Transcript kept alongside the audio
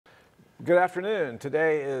Good afternoon.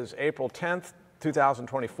 Today is April 10th,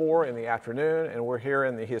 2024 in the afternoon, and we're here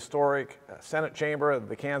in the historic Senate chamber of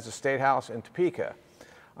the Kansas State House in Topeka.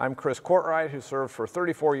 I'm Chris Courtwright, who served for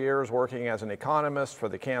 34 years working as an economist for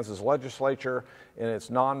the Kansas legislature in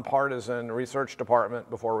its nonpartisan research department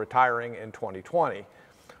before retiring in 2020.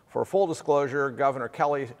 For full disclosure, Governor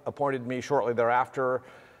Kelly appointed me shortly thereafter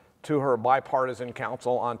to her bipartisan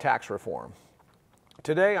council on tax reform.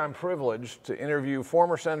 Today, I'm privileged to interview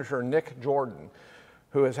former Senator Nick Jordon,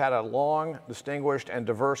 who has had a long, distinguished, and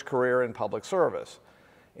diverse career in public service.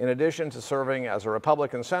 In addition to serving as a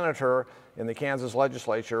Republican senator in the Kansas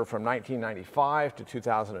legislature from 1995 to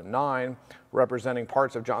 2009, representing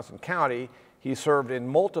parts of Johnson County, he served in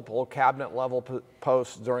multiple cabinet-level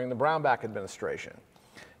posts during the Brownback administration,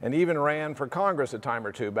 and even ran for Congress a time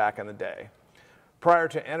or two back in the day. Prior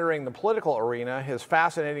to entering the political arena, his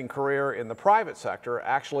fascinating career in the private sector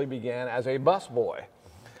actually began as a busboy.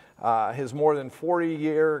 His more than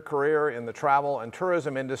 40-year career in the travel and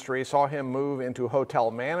tourism industry saw him move into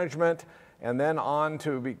hotel management and then on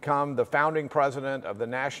to become the founding president of the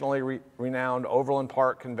nationally renowned Overland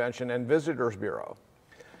Park Convention and Visitors Bureau.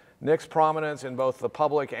 Nick's prominence in both the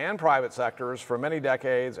public and private sectors for many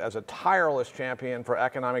decades as a tireless champion for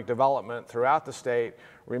economic development throughout the state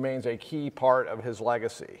remains a key part of his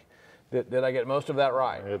legacy. Did I get most of that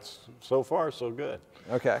right? It's so far so good.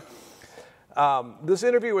 Okay. This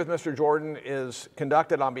interview with Mr. Jordon is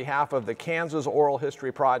conducted on behalf of the Kansas Oral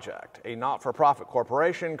History Project, a not-for-profit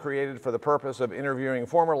corporation created for the purpose of interviewing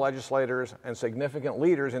former legislators and significant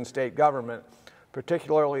leaders in state government,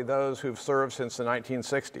 particularly those who've served since the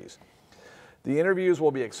 1960s. The interviews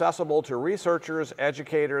will be accessible to researchers,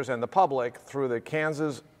 educators, and the public through the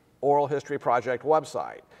Kansas Oral History Project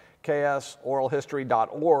website,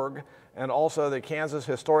 ksoralhistory.org, and also the Kansas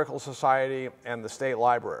Historical Society and the State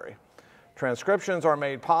Library. Transcriptions are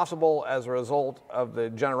made possible as a result of the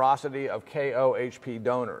generosity of KOHP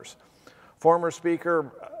donors. Former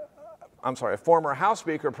House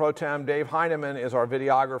Speaker Pro Tem Dave Heineman is our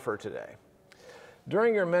videographer today.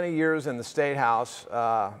 During your many years in the State House,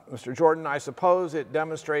 Mr. Jordon, I suppose it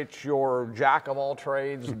demonstrates your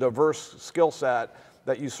jack-of-all-trades, diverse skill set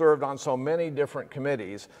that you served on so many different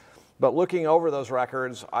committees. But looking over those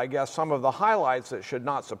records, I guess some of the highlights that should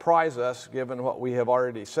not surprise us, given what we have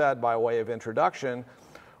already said by way of introduction,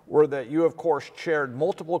 were that you, of course, chaired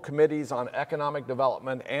multiple committees on economic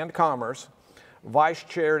development and commerce,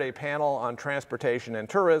 vice-chaired a panel on transportation and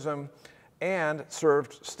tourism, and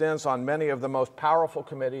served stints on many of the most powerful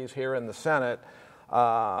committees here in the Senate,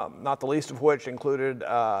 not the least of which included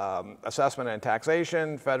assessment and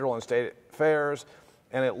taxation, federal and state affairs,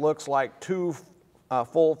 and it looks like two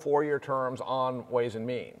full four-year terms on Ways and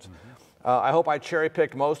Means. I hope I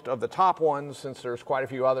cherry-picked most of the top ones since there's quite a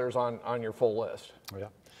few others on your full list. Yeah.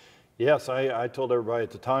 Yes, I told everybody at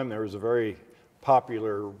the time there was a very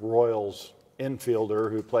popular Royals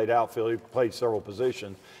infielder who played outfield. He played several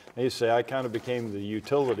positions. And you say I kind of became the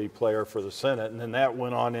utility player for the Senate, and then that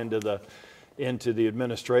went on into the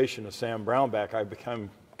administration of Sam Brownback. I became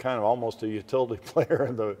kind of almost a utility player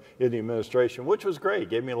in the administration, which was great.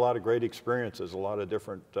 Gave me a lot of great experiences, a lot of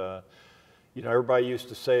different. You know, everybody used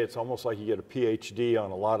to say it's almost like you get a PhD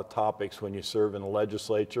on a lot of topics when you serve in the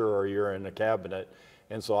legislature or you're in the cabinet,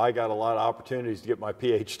 and so I got a lot of opportunities to get my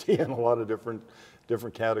PhD in a lot of different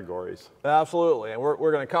categories. Absolutely, and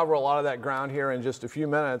we're going to cover a lot of that ground here in just a few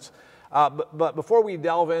minutes. But before we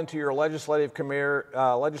delve into your legislative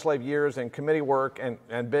years and committee work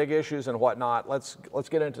and big issues and whatnot, let's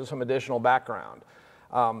get into some additional background.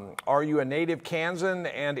 Are you a native Kansan,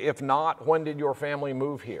 and if not, when did your family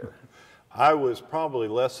move here? I was probably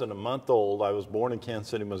less than a month old. I was born in Kansas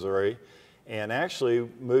City, Missouri, and actually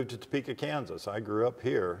moved to Topeka, Kansas. I grew up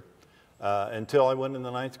here until I went in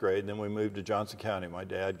the 9th grade. Then we moved to Johnson County. My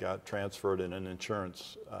dad got transferred in an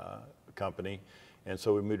insurance company, and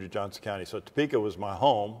so we moved to Johnson County. So Topeka was my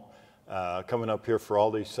home. Coming up here for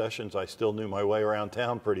all these sessions, I still knew my way around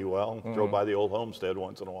town pretty well. Drove by the old homestead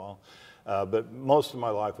once in a while. But most of my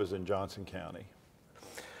life was in Johnson County.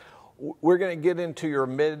 We're going to get into your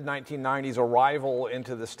mid-1990s arrival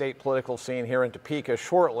into the state political scene here in Topeka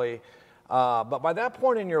shortly. But by that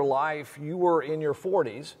point in your life, you were in your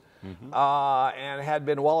 40s. And had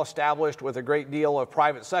been well established with a great deal of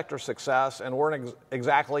private sector success, and weren't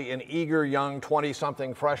exactly an eager young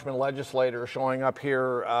 20-something freshman legislator showing up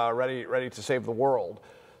here ready to save the world.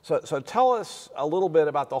 So tell us a little bit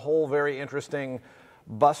about the whole very interesting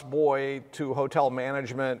busboy to hotel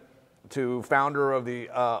management to founder of the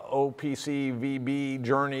OPC-VB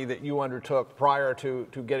journey that you undertook prior to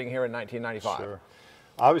getting here in 1995. Sure.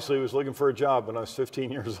 Obviously, I was looking for a job when I was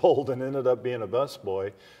 15 years old and ended up being a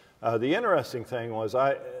busboy. The interesting thing was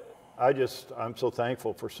I'm so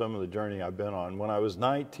thankful for some of the journey I've been on. When I was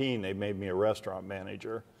 19, they made me a restaurant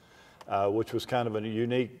manager, which was kind of a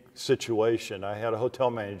unique situation. I had a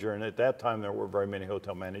hotel manager, and at that time there were very many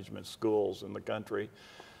hotel management schools in the country.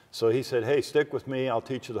 So he said, hey, stick with me, I'll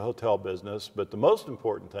teach you the hotel business, but the most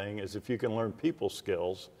important thing is if you can learn people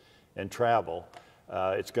skills and travel,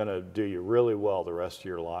 it's going to do you really well the rest of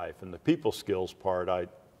your life. And the people skills part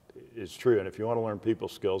is true, and if you want to learn people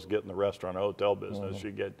skills, get in the restaurant or hotel business,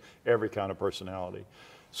 you get every kind of personality.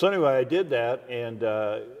 So anyway, I did that, and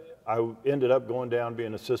I ended up going down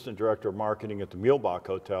being assistant director of marketing at the Muehlebach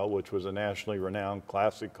Hotel, which was a nationally renowned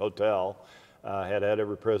classic hotel. Had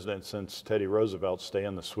every president since Teddy Roosevelt stay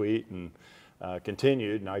in the suite, and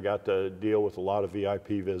continued, and I got to deal with a lot of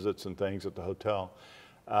VIP visits and things at the hotel.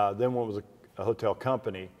 Then what was a hotel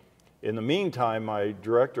company. In the meantime, my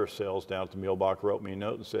director of sales down at the Muehlebach wrote me a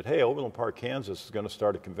note and said, hey, Overland Park, Kansas is going to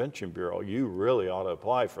start a convention bureau. You really ought to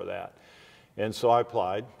apply for that. And so I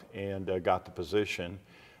applied and got the position.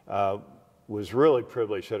 Was really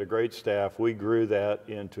privileged, had a great staff. We grew that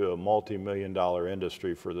into a multi-million-dollar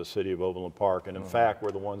industry for the city of Overland Park. And in fact,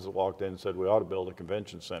 we're the ones that walked in and said we ought to build a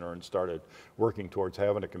convention center, and started working towards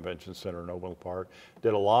having a convention center in Overland Park.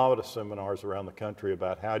 Did a lot of seminars around the country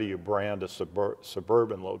about how do you brand a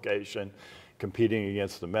suburban location competing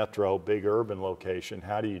against the metro, big urban location.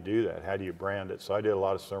 How do you do that? How do you brand it? So I did a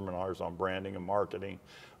lot of seminars on branding and marketing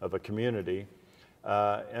of a community,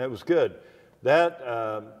 and it was good.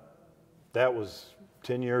 That was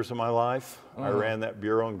 10 years of my life. I ran that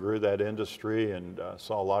bureau and grew that industry, and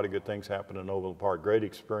saw a lot of good things happen in Overland Park. Great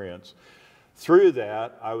experience. Through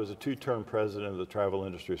that, I was a 2-term president of the Travel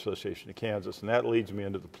Industry Association of Kansas, and that leads me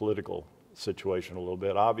into the political situation a little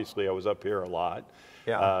bit. Obviously, I was up here a lot.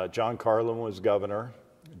 Yeah. John Carlin was governor.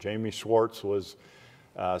 Jamie Schwartz was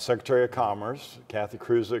Secretary of Commerce. Kathy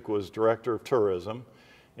Kruzik was Director of Tourism.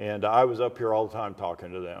 And I was up here all the time talking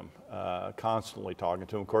to them, constantly talking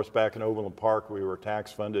to them. Of course, back in Overland Park, we were a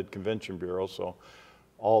tax-funded convention bureau, so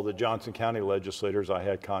all the Johnson County legislators I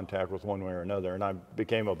had contact with one way or another, and I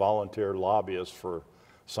became a volunteer lobbyist for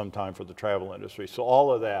some time for the travel industry. So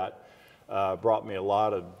all of that brought me a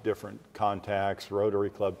lot of different contacts, Rotary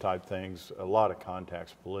Club type things, a lot of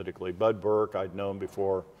contacts politically. Bud Burke, I'd known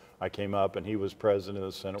before I came up, and he was president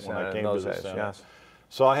of the Senate when I came to the Senate. Yes.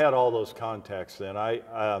 So I had all those contacts then.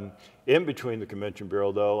 In between the Convention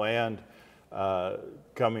Bureau, though, and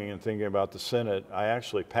coming and thinking about the Senate, I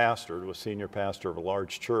actually was senior pastor of a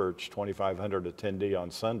large church, 2,500 attendee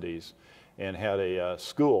on Sundays, and had a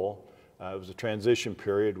school. It was a transition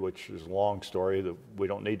period, which is a long story that we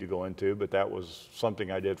don't need to go into, but that was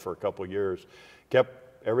something I did for a couple of years.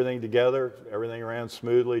 Kept everything together, everything ran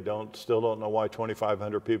smoothly. Still don't know why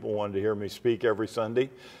 2,500 people wanted to hear me speak every Sunday,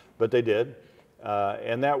 but they did.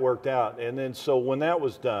 And that worked out. And then so when that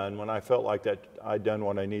was done, when I felt like that I'd done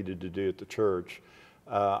what I needed to do at the church,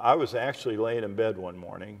 I was actually laying in bed one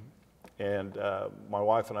morning, and my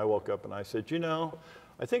wife and I woke up and I said, you know,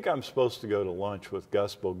 I think I'm supposed to go to lunch with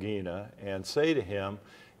Gus Bogina and say to him,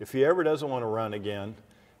 if he ever doesn't want to run again,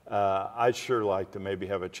 I'd sure like to maybe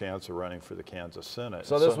have a chance of running for the Kansas Senate.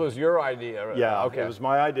 So this was your idea? Yeah, okay. It was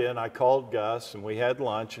my idea, and I called Gus, and we had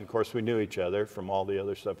lunch, and of course we knew each other from all the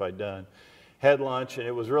other stuff I'd done. Had lunch, and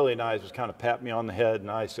it was really nice. It was kind of pat me on the head,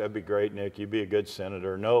 and I said, that'd be great, Nick, you'd be a good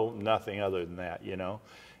senator. No, nothing other than that, you know.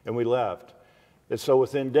 And we left. And so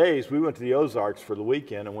within days, we went to the Ozarks for the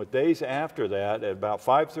weekend, and with days after that, at about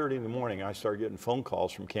 5:30 in the morning, I started getting phone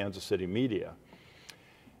calls from Kansas City media.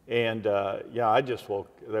 And yeah,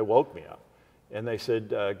 they woke me up. And they said,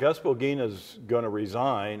 Gus Bogina's going to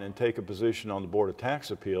resign and take a position on the Board of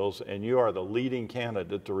Tax Appeals, and you are the leading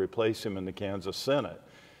candidate to replace him in the Kansas Senate.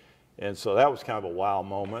 And so that was kind of a wow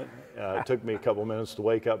moment. It took me a couple minutes to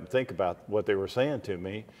wake up and think about what they were saying to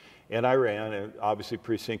me. And I ran, and obviously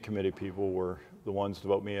precinct committee people were the ones to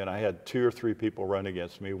vote me in. I had 2 or 3 people run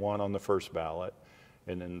against me, one on the first ballot,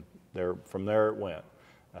 and then from there it went.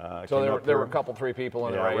 So there were a couple, 3 people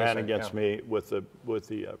in the race. Ran against me with the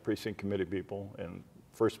precinct committee people, and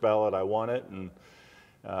first ballot I won it, and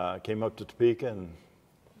came up to Topeka and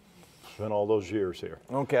spent all those years here.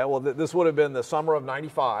 Okay, well, this would have been the summer of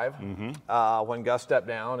 '95 when Gus stepped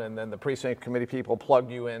down, and then the precinct committee people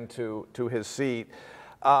plugged you into his seat.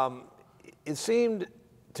 It seemed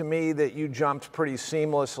to me that you jumped pretty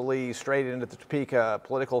seamlessly straight into the Topeka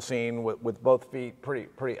political scene with both feet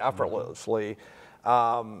pretty effortlessly.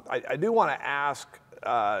 I do want to ask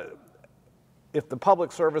if the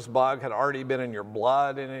public service bug had already been in your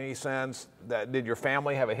blood in any sense. Did your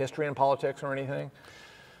family have a history in politics or anything?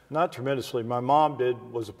 Not tremendously. My mom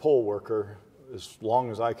was a poll worker as long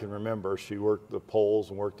as I can remember, she worked the polls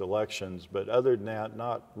and worked elections, but other than that,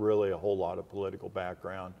 not really a whole lot of political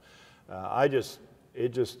background. It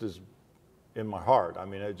just is in my heart. I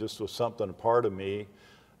mean, it just was something, a part of me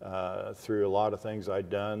through a lot of things I'd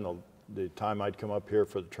done, the time I'd come up here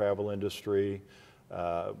for the travel industry.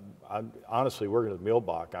 I'm honestly working at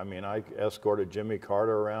Milbach. I mean, I escorted Jimmy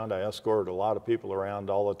Carter around. I escorted a lot of people around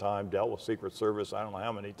all the time, dealt with Secret Service I don't know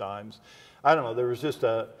how many times. I don't know, there was just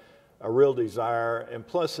a real desire, and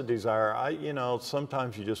plus the desire, you know,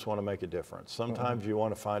 sometimes you just want to make a difference. Sometimes you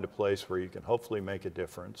want to find a place where you can hopefully make a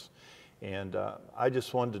difference. And I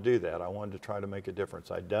just wanted to do that. I wanted to try to make a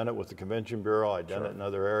difference. I'd done it with the Convention Bureau. I'd done it in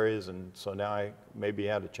other areas. And so now I maybe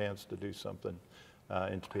had a chance to do something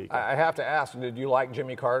in Topeka. I have to ask, did you like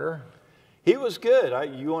Jimmy Carter? He was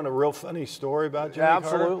good. You want a real funny story about Jimmy Carter?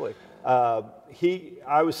 Absolutely.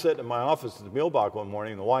 I was sitting in my office at the Milbach one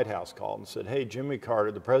morning, and the White House called and said, hey, Jimmy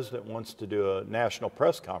Carter, the president wants to do a national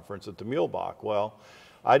press conference at the Milbach. Well,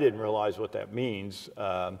 I didn't realize what that means.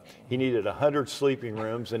 He needed 100 sleeping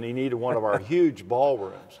rooms, and he needed one of our huge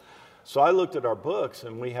ballrooms. So I looked at our books,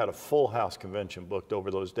 and we had a full house convention booked over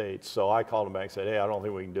those dates. So I called him back and said, hey, I don't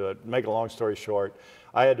think we can do it. Make a long story short,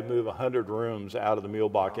 I had to move 100 rooms out of the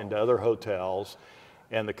Milbach into other hotels.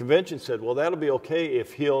 And the convention said, well, that'll be okay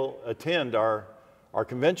if he'll attend our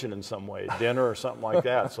convention in some way, dinner or something like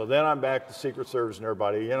that. So then I'm back to Secret Service and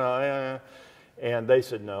everybody, you know, and they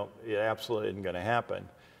said, no, it absolutely isn't going to happen.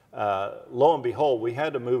 Lo and behold, we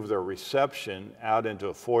had to move their reception out into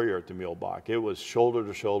a foyer at the Milbach. It was shoulder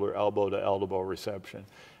to shoulder, elbow to elbow reception.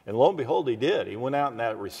 And lo and behold, he did. He went out in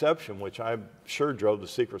that reception, which I'm sure drove the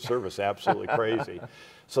Secret Service absolutely crazy.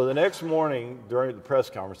 So the next morning during the press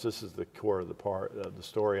conference, this is the core of the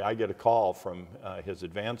story, I get a call from his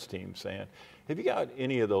advance team saying, have you got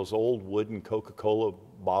any of those old wooden Coca-Cola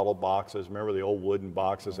bottle boxes? Remember the old wooden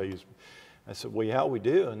boxes they used? I said, well, yeah, we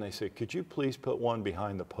do. And they said, could you please put one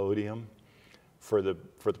behind the podium for the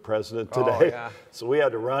president today? Oh, yeah. So we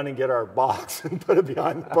had to run and get our box and put it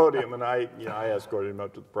behind the podium. And I escorted him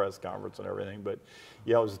up to the press conference and everything. But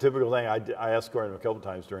yeah, it was a typical thing. I escorted him a couple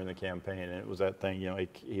times during the campaign, and it was that thing, you know,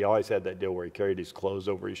 he always had that deal where he carried his clothes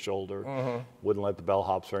over his shoulder, wouldn't let the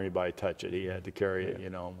bellhops or anybody touch it. He had to carry it, you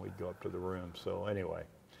know, and we'd go up to the room. So anyway,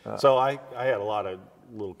 so I had a lot of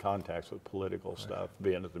little contacts with political stuff,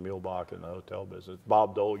 being at the Milbach and the hotel business.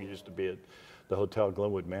 Bob Dole used to be at the Hotel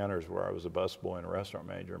Glenwood Manors, where I was a busboy and a restaurant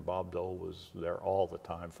manager, and Bob Dole was there all the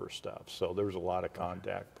time for stuff. So there was a lot of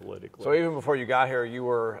contact politically. So even before you got here, you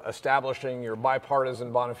were establishing your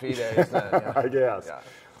bipartisan bona fides then? Yeah. I guess. Yeah.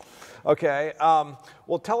 Okay.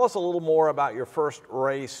 Well, tell us a little more about your first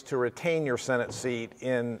race to retain your Senate seat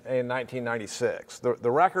in 1996.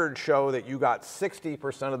 The records show that you got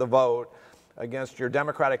 60% of the vote against your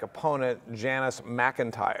Democratic opponent, Janice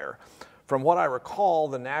McIntyre. From what I recall,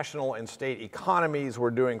 the national and state economies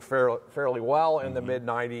were doing fairly well in the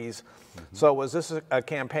mid-90s. So was this a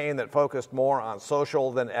campaign that focused more on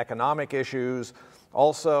social than economic issues?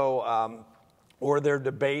 Also, were there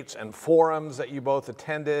debates and forums that you both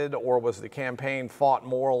attended, or was the campaign fought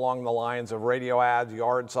more along the lines of radio ads,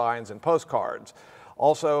 yard signs, and postcards?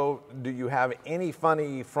 Also, do you have any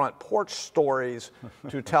funny front porch stories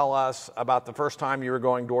to tell us about the first time you were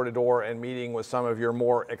going door to door and meeting with some of your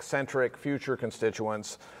more eccentric future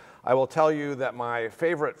constituents? I will tell you that my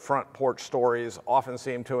favorite front porch stories often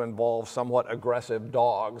seem to involve somewhat aggressive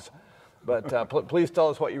dogs. But please tell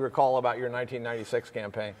us what you recall about your 1996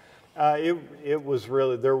 campaign. It was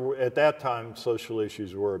really, at that time, social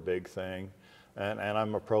issues were a big thing. And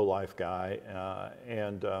I'm a pro-life guy.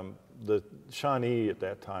 The Shawnee at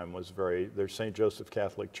that time was there's St. Joseph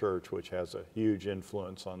Catholic Church, which has a huge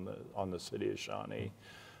influence on the city of Shawnee.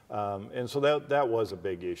 And so that was a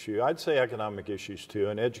big issue. I'd say economic issues too,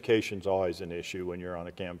 and education's always an issue when you're on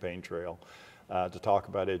a campaign trail to talk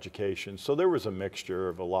about education. So there was a mixture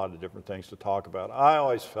of a lot of different things to talk about. I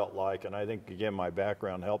always felt like, and I think again my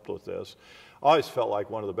background helped with this, I always felt like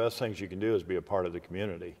one of the best things you can do is be a part of the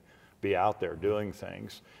community, be out there doing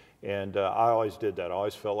things. And I always did that. I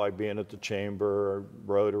always felt like being at the chamber,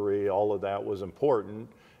 Rotary, all of that was important,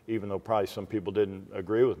 even though probably some people didn't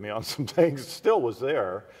agree with me on some things. It still was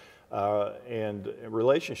there. And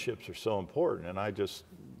relationships are so important, and I just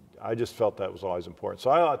felt that was always important.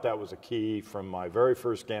 So I thought that was a key from my very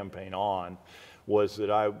first campaign on, was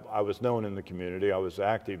that I was known in the community, I was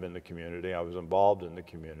active in the community, I was involved in the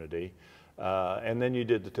community. And then you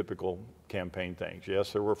did the typical campaign things.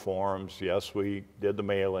 Yes, there were forums. Yes, we did the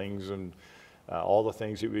mailings and all the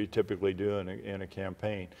things that we typically do in a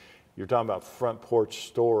campaign. You're talking about front porch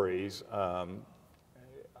stories.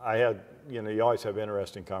 I had you know, you always have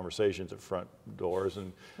interesting conversations at front doors.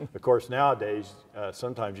 And of course, nowadays,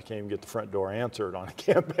 sometimes you can't even get the front door answered on a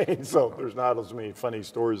campaign. So there's not as many funny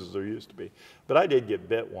stories as there used to be. But I did get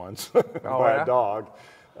bit once by a dog.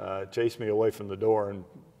 Chased me away from the door and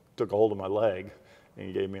took a hold of my leg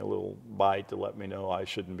and gave me a little bite to let me know I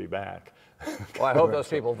shouldn't be back. Well, I hope those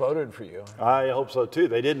people voted for you. I hope so too.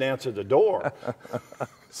 They didn't answer the door,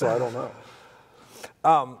 so I don't know.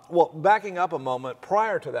 Well, backing up a moment,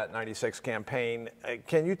 prior to that 96 campaign,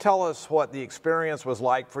 can you tell us what the experience was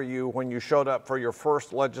like for you when you showed up for your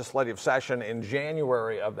first legislative session in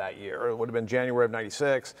January of that year? It would have been January of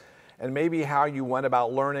 96, and maybe how you went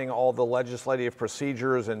about learning all the legislative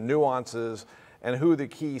procedures and nuances, and who the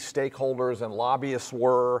key stakeholders and lobbyists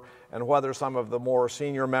were, and whether some of the more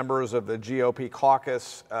senior members of the GOP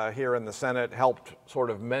caucus here in the Senate helped sort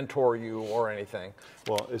of mentor you or anything.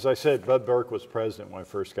 Well, as I said, Bud Burke was president when I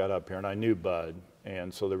first got up here, and I knew Bud,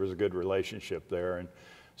 and so there was a good relationship there. And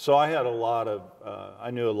so I had a lot of, I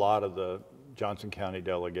knew a lot of the Johnson County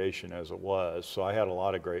delegation as it was, so I had a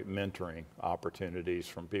lot of great mentoring opportunities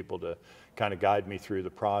from people to kind of guide me through the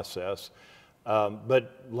process.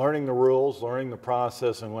 But learning the rules, learning the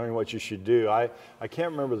process, and learning what you should do. I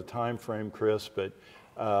can't remember the time frame, Chris, but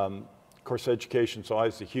of course education's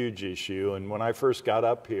always a huge issue. And when I first got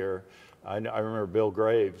up here, I remember Bill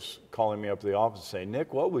Graves calling me up to the office saying,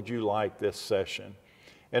 "Nick, what would you like this session?"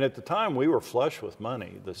 And at the time, we were flush with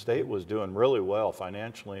money. The state was doing really well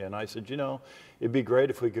financially. And I said, you know, it'd be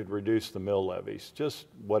great if we could reduce the mill levies. Just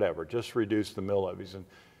whatever, just reduce the mill levies. And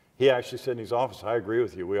he actually said in his office, I agree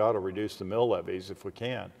with you. We ought to reduce the mill levies if we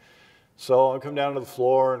can. So I come down to the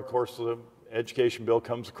floor, and of course the education bill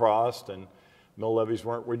comes across, and mill levies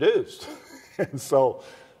weren't reduced. And so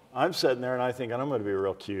I'm sitting there, and I think, I'm going to be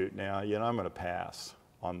real cute now. You know, I'm going to pass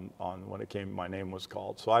on when it came, my name was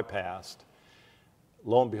called. So I passed.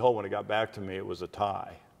 Lo and behold, when it got back to me, it was a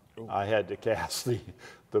tie. Ooh. I had to cast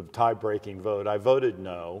the tie-breaking vote. I voted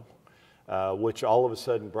no. Which all of a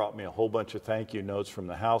sudden brought me a whole bunch of thank you notes from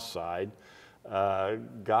the House side,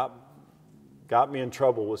 got me in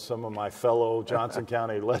trouble with some of my fellow Johnson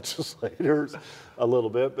County legislators a little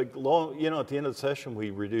bit, but you know, at the end of the session, we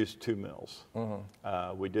reduced 2 mills.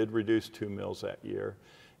 Mm-hmm. We did reduce 2 mills that year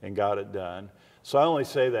and got it done. So I only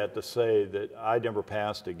say that to say that I never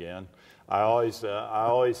passed again. I always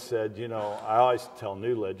said, you know, I always tell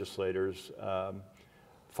new legislators,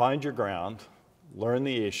 find your ground, learn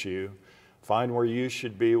the issue, find where you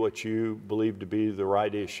should be, what you believe to be the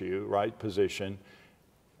right issue, right position,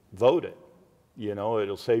 vote it. You know,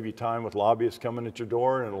 it'll save you time with lobbyists coming at your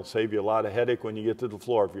door, and it'll save you a lot of headache when you get to the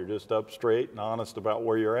floor if you're just up straight and honest about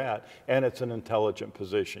where you're at. And it's an intelligent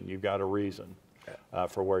position. You've got a reason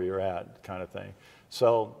for where you're at, kind of thing.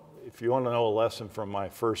 So if you want to know a lesson from my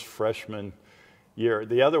first freshman year,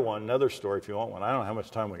 the other one, another story if you want one. I don't know how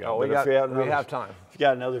much time we got. Oh, we have time. If you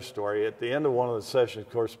got another story, at the end of one of the sessions,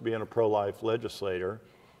 of course, being a pro-life legislator,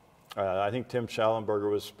 I think Tim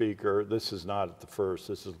Schallenberger was speaker. This is not at the first.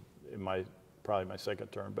 This is in probably my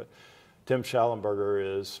second term. But Tim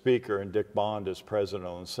Schallenberger is speaker, and Dick Bond is president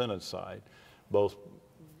on the Senate side. Both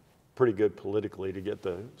pretty good politically to get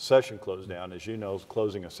the session closed down. As you know,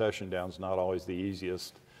 closing a session down is not always the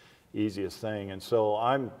easiest thing. And so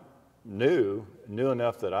I'm knew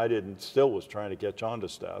enough that I still was trying to catch on to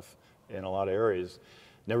stuff in a lot of areas.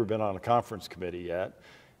 Never been on a conference committee yet.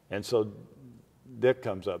 And so Dick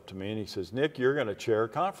comes up to me and he says, Nick, you're going to chair a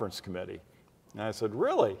conference committee. And I said,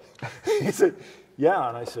 really? He said, yeah.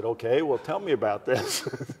 And I said, okay, well, tell me about this.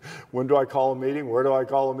 When do I call a meeting? Where do I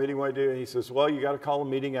call a meeting? What do I do? And he says, well, you got to call a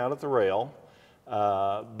meeting out at the rail,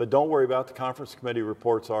 but don't worry about the conference committee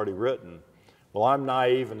report's already written. Well, I'm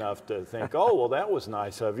naive enough to think, oh, well, that was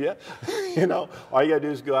nice of you. You know, all you got to do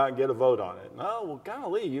is go out and get a vote on it. Oh, well,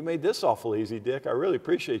 golly, you made this awful easy, Dick. I really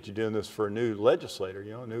appreciate you doing this for a new legislator,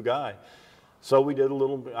 you know, a new guy. So we did a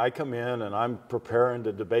little, I come in and I'm preparing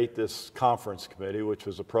to debate this conference committee, which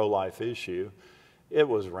was a pro-life issue. It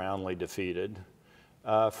was roundly defeated.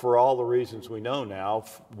 For all the reasons we know now,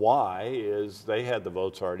 why is they had the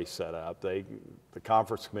votes already set up. The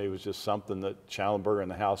conference committee was just something that Schallenberger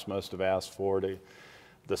and the House must have asked for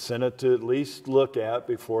the Senate to at least look at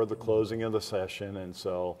before the closing of the session. And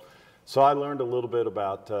so I learned a little bit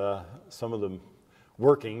about some of the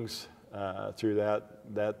workings through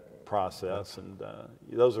that process, and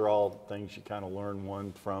those are all things you kind of learn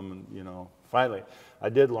one from, and, you know, finally, I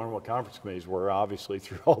did learn what conference committees were, obviously,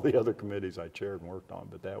 through all the other committees I chaired and worked on,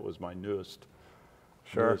 but that was my newest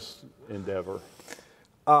endeavor.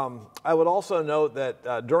 I would also note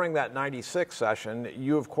that during that 96 session,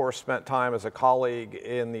 you, of course, spent time as a colleague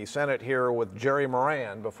in the Senate here with Jerry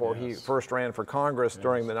Moran before he first ran for Congress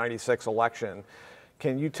during the 96 election.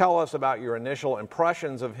 Can you tell us about your initial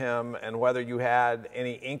impressions of him and whether you had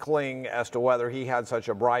any inkling as to whether he had such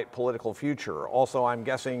a bright political future? Also, I'm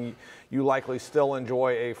guessing you likely still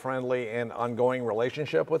enjoy a friendly and ongoing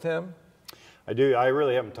relationship with him? I do. I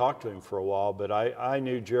really haven't talked to him for a while, but I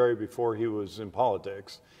knew Jerry before he was in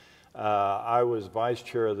politics. I was vice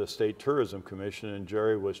chair of the State Tourism Commission, and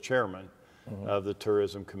Jerry was chairman of the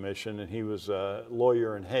Tourism Commission, and he was a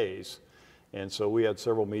lawyer in Hayes. And so we had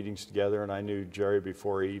several meetings together, and I knew Jerry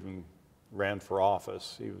before he even ran for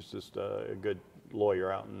office. He was just a good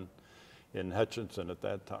lawyer out in Hutchinson at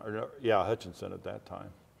that time. Yeah, Hutchinson at that time.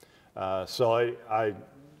 So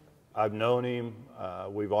I've known him.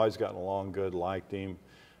 We've always gotten along good, liked him.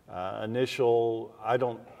 I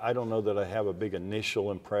don't know that I have a big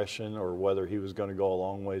initial impression or whether he was going to go a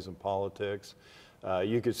long ways in politics.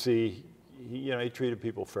 You could see, he treated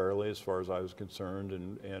people fairly as far as I was concerned,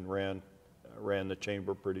 and ran the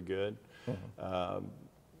chamber pretty good.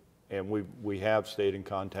 And we have stayed in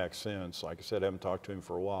contact since. Like I said, I haven't talked to him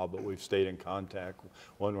for a while, but we've stayed in contact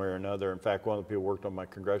one way or another. In fact, one of the people who worked on my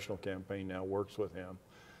congressional campaign now works with him.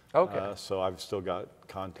 Okay. So I've still got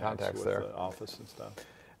contacts with the office and stuff.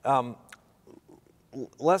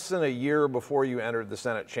 Less than a year before you entered the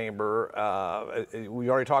Senate chamber, we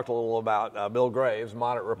already talked a little about Bill Graves,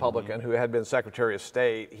 moderate Republican, who had been Secretary of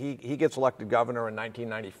State. He gets elected governor in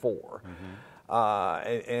 1994.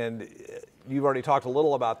 And you've already talked a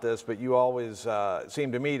little about this, but you always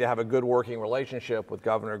seemed to me to have a good working relationship with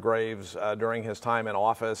Governor Graves during his time in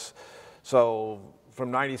office. So from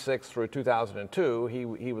 96 through 2002,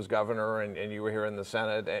 he was governor, and you were here in the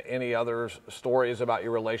Senate. Any other stories about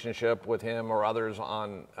your relationship with him or others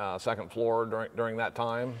on second floor during that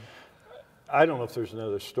time? I don't know if there's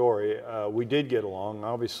another story. We did get along.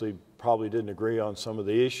 Obviously, probably didn't agree on some of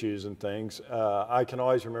the issues and things. I can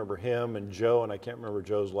always remember him and Joe, and I can't remember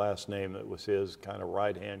Joe's last name, that was his kind of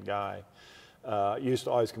right-hand guy. Used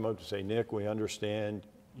to always come up to say, Nick, we understand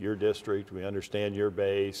your district, we understand your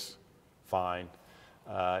base, fine.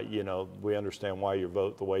 We understand why you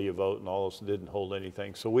vote the way you vote, and all this. Didn't hold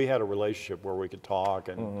anything. So we had a relationship where we could talk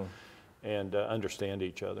and understand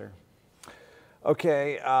each other.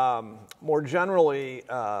 Okay, more generally,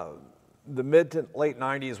 the mid to late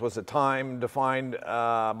 90s was a time defined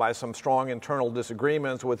by some strong internal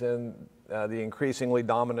disagreements within the increasingly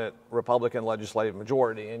dominant Republican legislative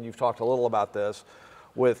majority, and you've talked a little about this,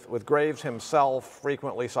 with Graves himself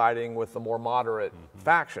frequently siding with the more moderate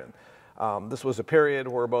faction. This was a period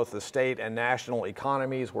where both the state and national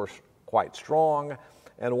economies were quite strong,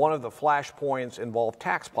 and one of the flashpoints involved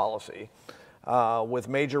tax policy, with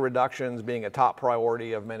major reductions being a top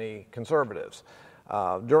priority of many conservatives.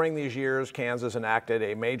 During these years, Kansas enacted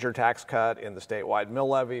a major tax cut in the statewide mill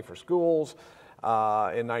levy for schools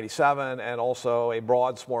in 97, and also a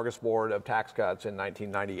broad smorgasbord of tax cuts in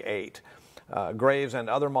 1998. Graves and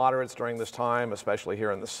other moderates during this time, especially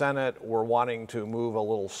here in the Senate, were wanting to move a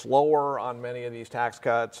little slower on many of these tax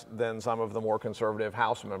cuts than some of the more conservative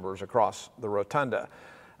House members across the rotunda.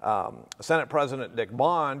 Senate President Dick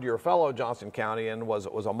Bond, your fellow Johnson Countyan,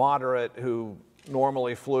 was a moderate who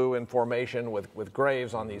normally flew in formation with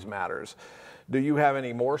Graves on these matters. Do you have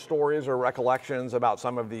any more stories or recollections about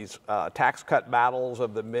some of these tax cut battles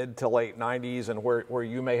of the mid to late 90s and where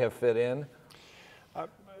you may have fit in?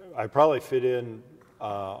 I probably fit in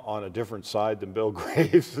on a different side than Bill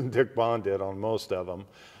Graves and Dick Bond did on most of them.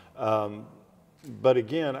 But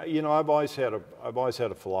again, I've always had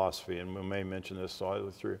a philosophy, and we may mention this all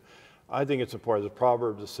through. I think it's important. There's a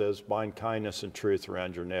proverb that says, bind kindness and truth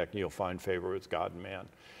around your neck, and you'll find favor with God and man.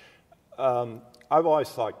 I've always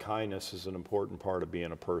thought kindness is an important part of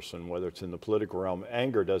being a person, whether it's in the political realm.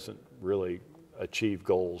 Anger doesn't really achieve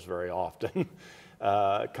goals very often.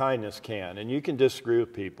 Kindness can, and you can disagree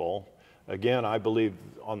with people. Again, I believe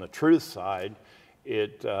on the truth side,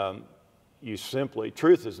 truth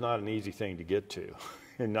is not an easy thing to get to.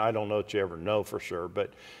 And I don't know that you ever know for sure,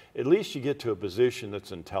 but at least you get to a position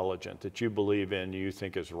that's intelligent, that you believe in, you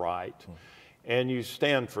think is right, and you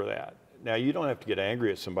stand for that. Now, you don't have to get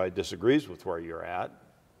angry at somebody that disagrees with where you're at.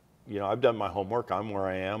 I've done my homework. I'm where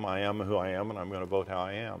I am who I am, and I'm going to vote how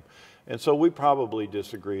I am. And so we probably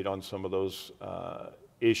disagreed on some of those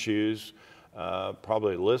issues,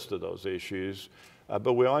 probably a list of those issues,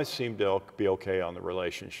 but we always seem to be okay on the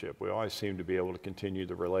relationship. We always seem to be able to continue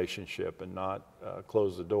the relationship and not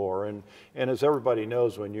close the door. And as everybody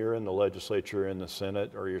knows, when you're in the legislature, in the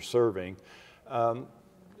Senate, or you're serving,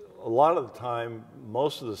 a a lot of the time,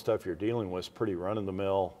 most of the stuff you're dealing with is pretty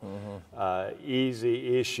run-of-the-mill,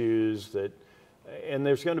 easy issues that, and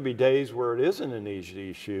there's going to be days where it isn't an easy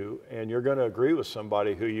issue, and you're going to agree with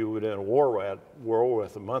somebody who you were in a war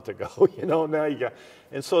with a month ago. Now you got,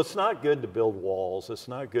 and so it's not good to build walls. It's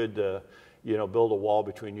not good to, build a wall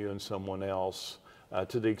between you and someone else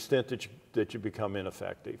to the extent that you become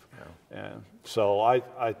ineffective. Yeah. And so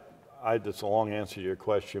that's a long answer to your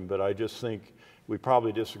question, but I just think we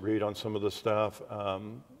probably disagreed on some of the stuff,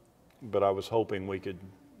 but I was hoping we could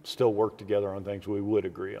still work together on things we would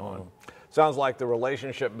agree on. Sounds like the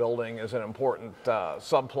relationship building is an important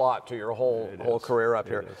subplot to your whole career up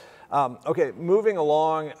here. Okay, moving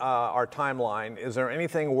along our timeline, is there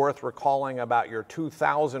anything worth recalling about your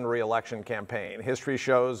 2000 re-election campaign? History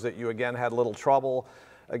shows that you again had little trouble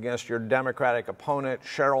against your Democratic opponent,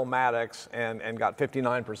 Cheryl Maddox, and got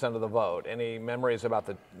 59% of the vote. Any memories about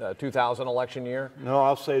the 2000 election year? No,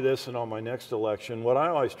 I'll say this, and on my next election, what I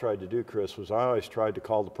always tried to do, Chris, was I always tried to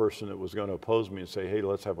call the person that was going to oppose me and say, hey,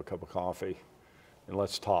 let's have a cup of coffee and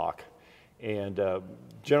let's talk. And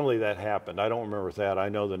generally that happened. I don't remember that. I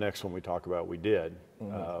know the next one we talk about we did,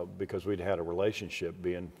 because we'd had a relationship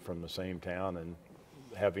being from the same town and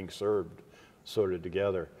having served sort of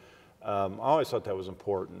together. I always thought that was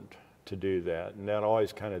important to do that, and that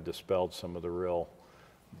always kind of dispelled some of the real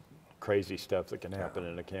crazy stuff that can happen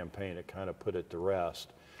in a campaign. It kind of put it to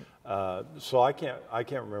rest. So I can't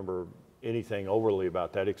remember anything overly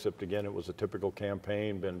about that, except again, it was a typical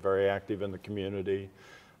campaign, been very active in the community,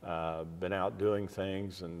 been out doing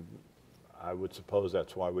things, and I would suppose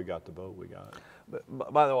that's why we got the vote we got.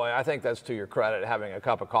 But, by the way, I think that's to your credit, having a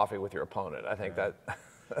cup of coffee with your opponent. I think that...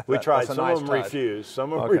 We tried. Some of them refused.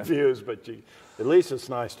 Some of them refused, but at least it's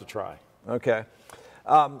nice to try. Okay.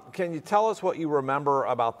 Can you tell us what you remember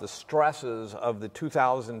about the stresses of the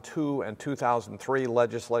 2002 and 2003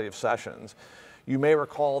 legislative sessions? You may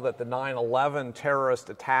recall that the 9/11 terrorist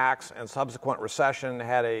attacks and subsequent recession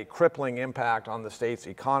had a crippling impact on the state's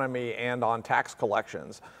economy and on tax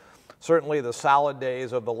collections. Certainly the salad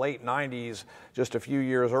days of the late 90s, just a few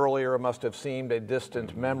years earlier, must have seemed a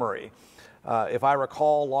distant memory. If I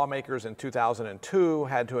recall, lawmakers in 2002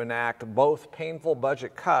 had to enact both painful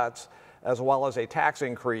budget cuts as well as a tax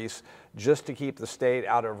increase just to keep the state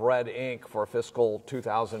out of red ink for fiscal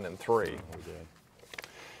 2003.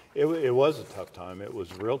 It was a tough time. It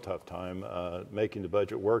was a real tough time making the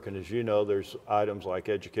budget work. And as you know, there's items like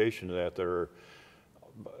education that are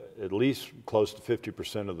at least close to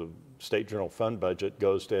 50% of the state general fund budget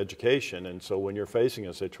goes to education. And so when you're facing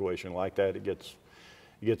a situation like that, it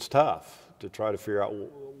gets tough to try to figure out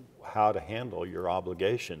how to handle your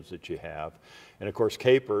obligations that you have. And of course,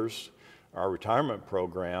 CAPERS, our retirement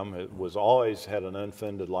program, it was always had an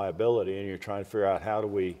unfunded liability, and you're trying to figure out how do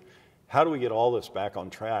we get all this back on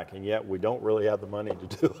track, and yet we don't really have the money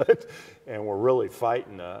to do it, and we're really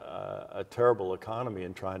fighting a terrible economy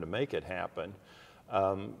and trying to make it happen.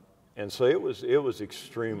 And so it was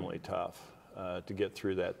extremely tough to get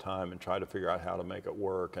through that time and try to figure out how to make it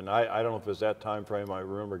work. And I don't know if it was that time frame. I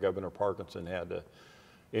remember Governor Parkinson had to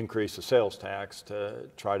increase the sales tax to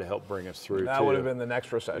try to help bring us through. That would have been the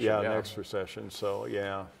next recession. Yeah, next recession. So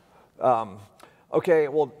yeah. Okay,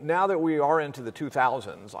 well, now that we are into the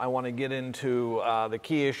 2000s, I want to get into the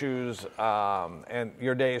key issues and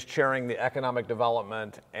your days chairing the Economic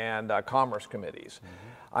Development and Commerce Committees.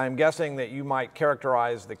 I'm guessing that you might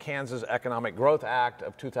characterize the Kansas Economic Growth Act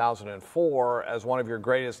of 2004 as one of your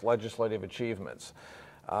greatest legislative achievements.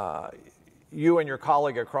 You and your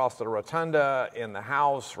colleague across the rotunda in the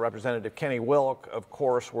House, Representative Kenny Wilk, of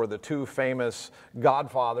course, were the two famous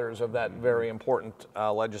godfathers of that very important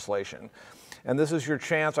legislation. And this is your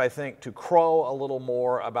chance, I think, to crow a little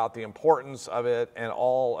more about the importance of it and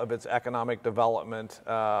all of its economic development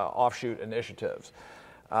offshoot initiatives.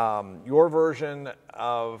 Your version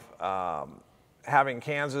of having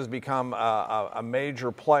Kansas become a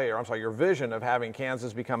major player, I'm sorry, your vision of having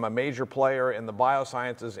Kansas become a major player in the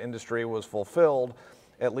biosciences industry was fulfilled,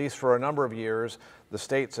 at least for a number of years. The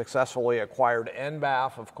state successfully acquired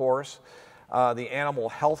NBAF, of course. The animal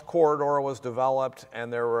health corridor was developed,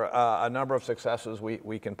 and there were a number of successes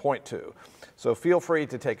we can point to. So feel free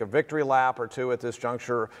to take a victory lap or two at this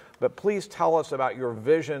juncture, but please tell us about your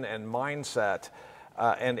vision and mindset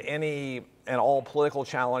and any and all political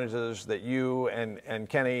challenges that you and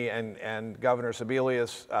Kenny and Governor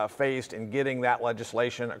Sebelius faced in getting that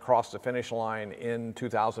legislation across the finish line in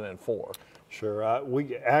 2004.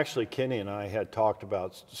 Sure. Kenny and I had talked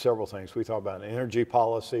about several things. We thought about energy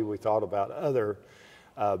policy. We thought about other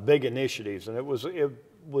big initiatives, and it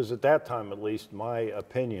was at that time, at least, my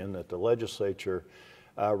opinion that the legislature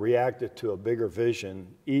reacted to a bigger vision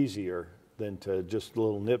easier than to just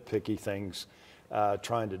little nitpicky things,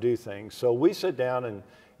 trying to do things. So we sit down, and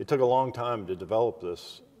it took a long time to develop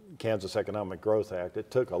this Kansas Economic Growth Act.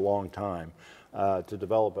 It took a long time to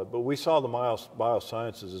develop it, but we saw the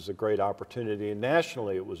biosciences as a great opportunity, and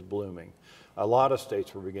nationally it was blooming. A lot of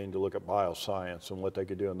states were beginning to look at bioscience and what they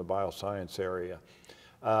could do in the bioscience area.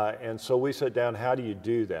 And so we sat down, how do you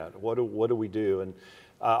do that? What do we do? And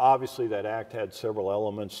obviously that act had several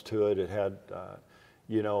elements to it. It had,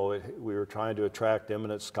 we were trying to attract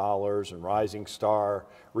eminent scholars and rising star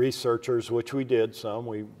researchers, which we did some.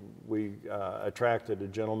 We attracted a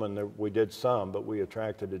gentleman, we did some, but we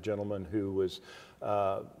attracted a gentleman who was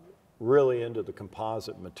really into the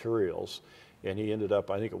composite materials. And he ended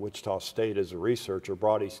up, I think, at Wichita State as a researcher,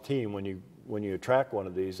 brought his team. When you attract one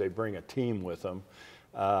of these, they bring a team with them.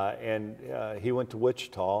 He went to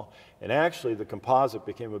Wichita, and actually the composite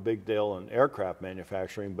became a big deal in aircraft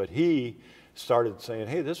manufacturing, but he started saying,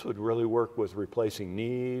 hey, this would really work with replacing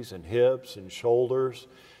knees and hips and shoulders.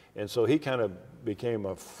 And so he kind of became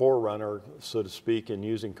a forerunner, so to speak, in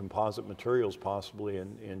using composite materials possibly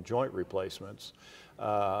in joint replacements.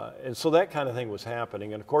 And so that kind of thing was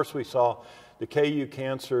happening. And of course we saw the KU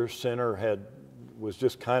Cancer Center was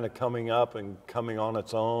just kind of coming up and coming on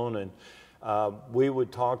its own. And we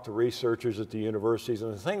would talk to researchers at the universities.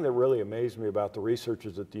 And the thing that really amazed me about the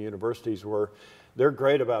researchers at the universities were they're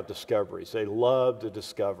great about discoveries. They love to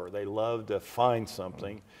discover. They love to find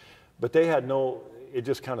something. But they had it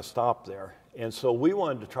just kind of stopped there. And so we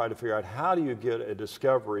wanted to try to figure out, how do you get a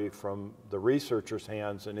discovery from the researcher's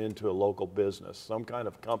hands and into a local business, some kind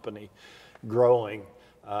of company growing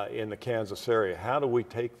in the Kansas area? How do we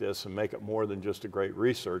take this and make it more than just a great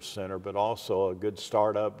research center, but also a good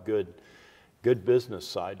startup, good business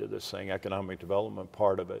side to this thing, economic development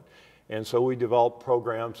part of it? And so we developed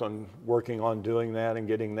programs on working on doing that and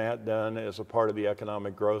getting that done as a part of the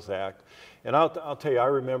Economic Growth Act. And I'll tell you, I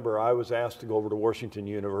remember I was asked to go over to Washington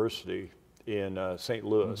University in St.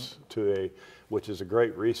 Louis, which is a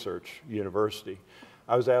great research university.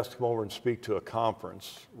 I was asked to come over and speak to a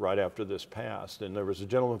conference right after this passed, and there was a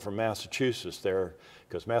gentleman from Massachusetts there,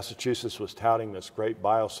 because Massachusetts was touting this great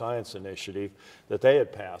bioscience initiative that they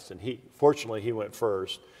had passed, and fortunately he went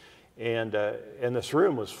first. And this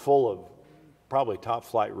room was full of probably top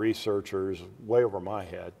flight researchers, way over my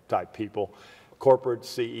head type people. Corporate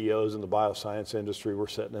CEOs in the bioscience industry were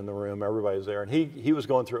sitting in the room, everybody was there. And he was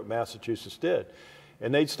going through what Massachusetts did.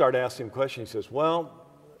 And they'd start asking him questions. He says, well,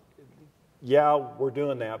 yeah, we're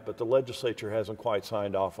doing that, but the legislature hasn't quite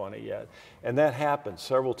signed off on it yet. And that happened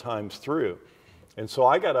several times through. And so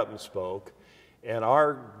I got up and spoke, and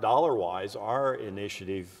dollar-wise, our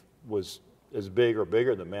initiative was as big or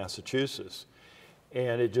bigger than Massachusetts.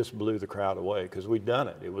 And it just blew the crowd away, because we'd done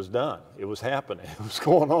it. It was done. It was happening. It was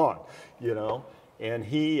going on, And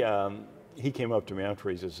he came up to me after.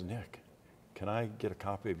 He says, Nick, can I get a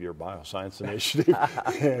copy of your bioscience initiative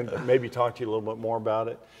and maybe talk to you a little bit more about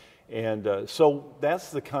it? And so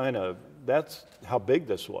that's how big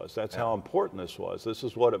this was. That's how important this was. This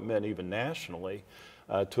is what it meant even nationally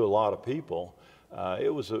to a lot of people.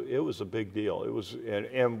 It was a big deal.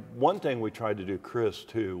 And one thing we tried to do, Chris,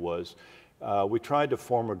 too, was we tried to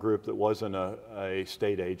form a group that wasn't a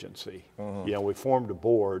state agency. Mm-hmm. We formed a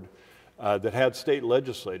board that had state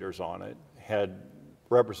legislators on it, had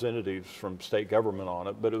representatives from state government on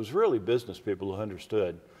it, but it was really business people who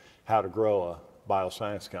understood how to grow a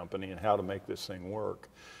bioscience company and how to make this thing work.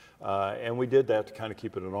 And we did that to kind of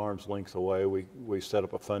keep it at arm's length away. We set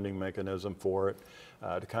up a funding mechanism for it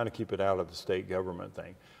to kind of keep it out of the state government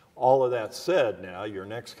thing. All of that said, now your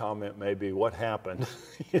next comment may be what happened.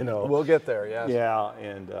 We'll get there, yes. Yeah,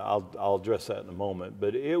 and I'll address that in a moment.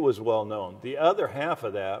 But it was well known. The other half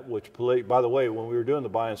of that, by the way, when we were doing the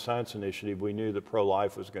Bioscience Initiative, we knew that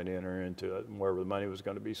pro-life was going to enter into it and where the money was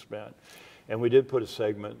going to be spent. And we did put a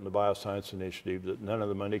segment in the Bioscience Initiative that none of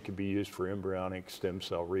the money could be used for embryonic stem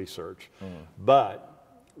cell research. But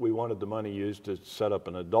we wanted the money used to set up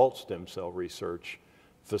an adult stem cell research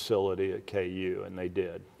facility at KU, and they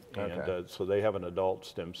did. Okay. And so they have an adult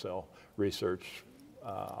stem cell research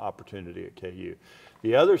opportunity at KU.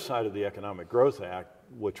 The other side of the Economic Growth Act,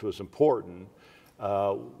 which was important,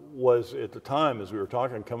 was at the time, as we were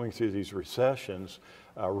talking, coming through these recessions,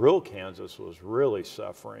 rural Kansas was really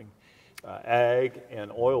suffering. Ag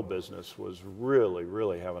and oil business was really,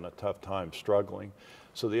 really having a tough time struggling.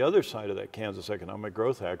 So the other side of that Kansas Economic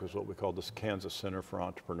Growth Act was what we called this Kansas Center for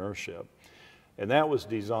Entrepreneurship. And that was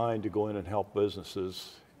designed to go in and help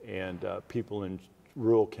businesses and people in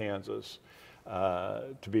rural Kansas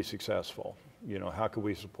to be successful. You know, how could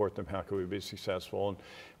we support them? How could we be successful? And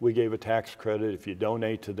we gave a tax credit. If you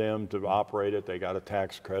donate to them to operate it, they got a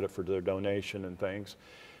tax credit for their donation and things.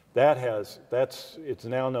 It's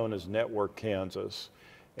now known as Network Kansas,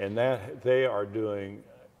 and they are doing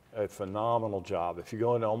a phenomenal job. If you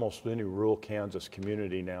go into almost any rural Kansas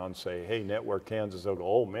community now and say, hey, Network Kansas, they'll go,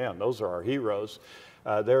 oh man, those are our heroes.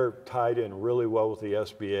 They're tied in really well with the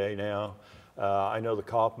SBA now. I know the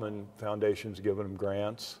Kauffman Foundation's giving them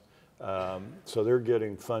grants. So they're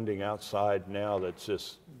getting funding outside now that's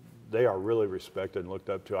just, they are really respected and looked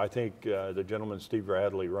up to. I think the gentleman, Steve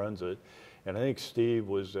Radley, runs it. And I think Steve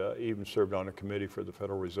was even served on a committee for the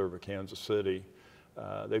Federal Reserve of Kansas City.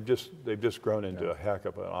 They've just grown into a heck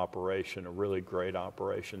of an operation, a really great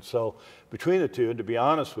operation. So between the two, and to be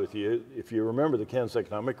honest with you, if you remember, the Kansas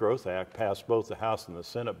Economic Growth Act passed both the House and the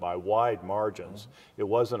Senate by wide margins. It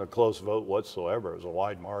wasn't a close vote whatsoever. It was a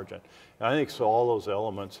wide margin. And I think so all those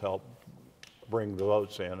elements helped bring the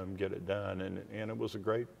votes in and get it done. And it was a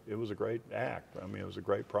great act. I mean, it was a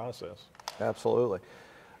great process. Absolutely.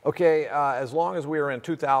 Okay, as long as we are in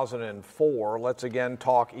 2004, let's again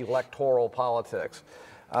talk electoral politics.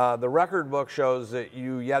 The record book shows that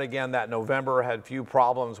you, yet again that November, had few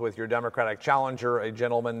problems with your Democratic challenger, a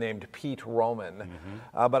gentleman named Pete Roman.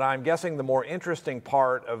 But I'm guessing the more interesting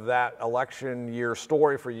part of that election year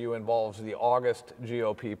story for you involves the August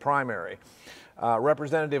GOP primary.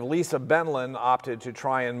 Representative Lisa Benlin opted to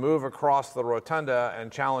try and move across the rotunda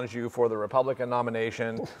and challenge you for the Republican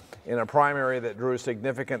nomination in a primary that drew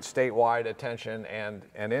significant statewide attention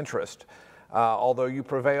and interest. Although you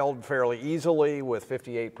prevailed fairly easily with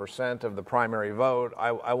 58% of the primary vote,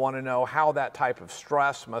 I want to know how that type of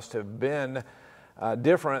stress must have been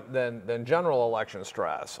different than general election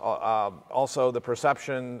stress. Also, the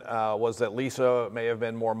perception was that Lisa may have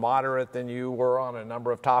been more moderate than you were on a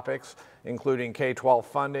number of topics, including K-12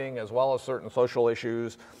 funding, as well as certain social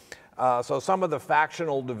issues. So some of the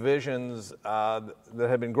factional divisions that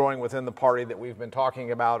have been growing within the party that we've been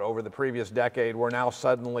talking about over the previous decade were now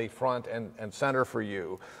suddenly front and center for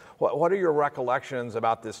you. What are your recollections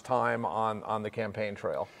about this time on the campaign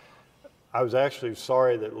trail? I was actually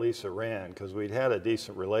sorry that Lisa ran because we'd had a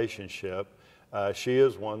decent relationship. She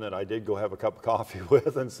is one that I did go have a cup of coffee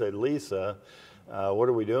with and said, Lisa, what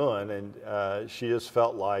are we doing? And she just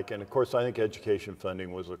felt like, and of course I think education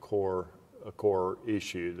funding was a core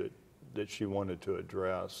issue that she wanted to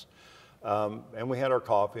address. And we had our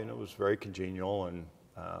coffee and it was very congenial, and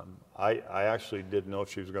I actually didn't know if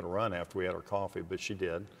she was going to run after we had our coffee, but she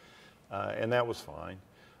did, and that was fine.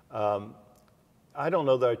 I don't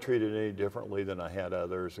know that I treated it any differently than I had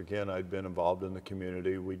others. Again, I'd been involved in the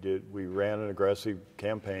community. We ran an aggressive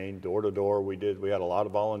campaign, door to door. We had a lot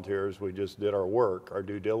of volunteers. We just did our work, our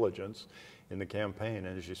due diligence in the campaign.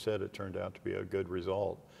 And as you said, it turned out to be a good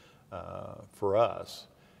result for us.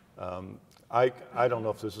 I don't know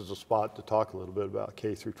if this is a spot to talk a little bit about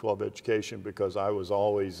K through 12 education, because I was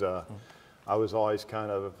always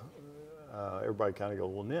kind of, everybody kind of go,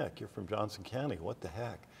 well, Nick, you're from Johnson County. What the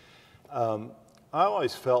heck? I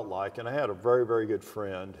always felt like, and I had a very, very good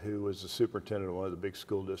friend who was the superintendent of one of the big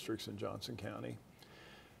school districts in Johnson County.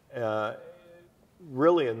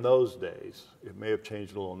 Really in those days, it may have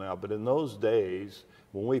changed a little now, but in those days,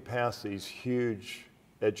 when we passed these huge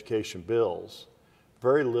education bills,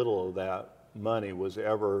 very little of that money was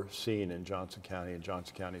ever seen in Johnson County and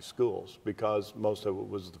Johnson County schools, because most of it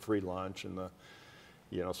was the free lunch and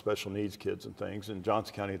the, special needs kids and things. And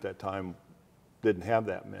Johnson County at that time didn't have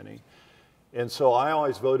that many. And so I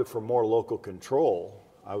always voted for more local control.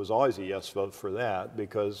 I was always a yes vote for that,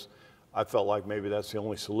 because I felt like maybe that's the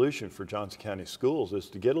only solution for Johnson County schools, is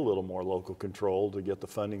to get a little more local control to get the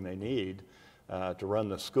funding they need to run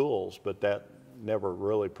the schools. But that never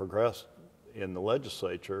really progressed in the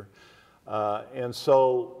legislature. And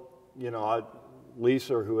so,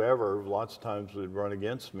 Lisa or whoever, lots of times would run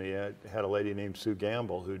against me. I had a lady named Sue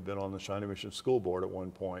Gamble who'd been on the Shawnee Mission School Board at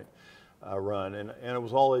one point. Run, and it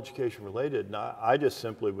was all education related, and I just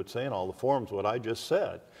simply would say in all the forums what I just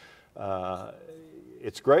said.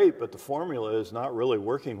 It's great, but the formula is not really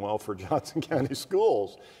working well for Johnson County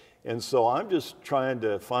schools, and so I'm just trying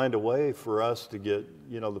to find a way for us to get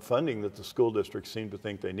the funding that the school districts seem to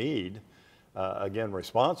think they need. Again,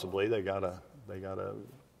 responsibly, they gotta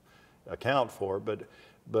account for it,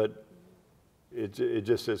 but it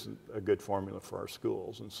just isn't a good formula for our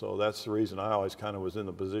schools. And so that's the reason I always kind of was in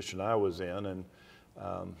the position I was in, and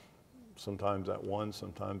sometimes that won,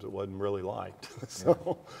 sometimes it wasn't really liked.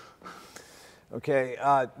 So. Okay,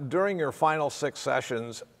 during your final 6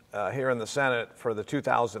 sessions here in the Senate for the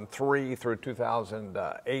 2003 through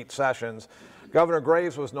 2008 sessions, Governor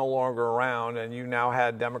Graves was no longer around, and you now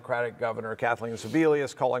had Democratic Governor Kathleen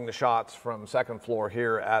Sebelius calling the shots from second floor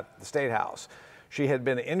here at the State House. She had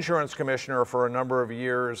been insurance commissioner for a number of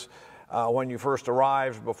years when you first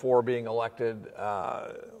arrived before being elected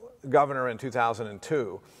governor in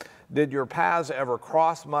 2002. Did your paths ever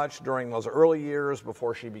cross much during those early years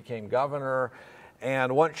before she became governor?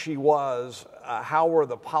 And once she was, how were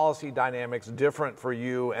the policy dynamics different for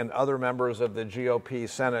you and other members of the GOP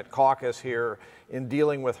Senate caucus here in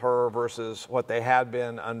dealing with her versus what they had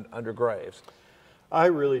been under Graves? I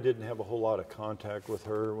really didn't have a whole lot of contact with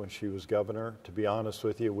her when she was governor, to be honest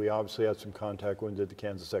with you. We obviously had some contact when we did the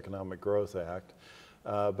Kansas Economic Growth Act,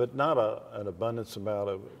 but not an abundance amount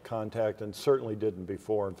of contact, and certainly didn't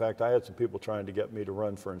before. In fact, I had some people trying to get me to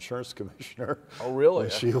run for insurance commissioner. Oh, really?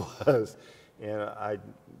 When she was. And I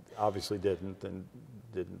obviously didn't, and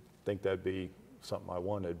didn't think that'd be something I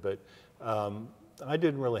wanted. But I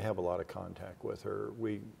didn't really have a lot of contact with her.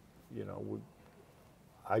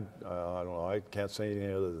 I don't know, I can't say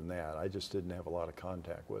anything other than that. I just didn't have a lot of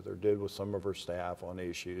contact with her. Did with some of her staff on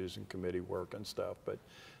issues and committee work and stuff, but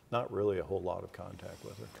not really a whole lot of contact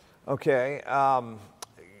with her. Okay.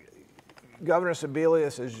 Governor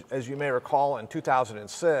Sebelius, as you may recall, in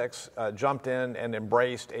 2006, jumped in and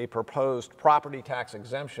embraced a proposed property tax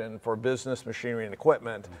exemption for business machinery and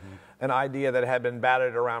equipment, an idea that had been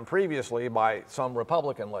batted around previously by some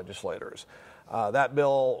Republican legislators. That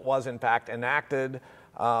bill was, in fact, enacted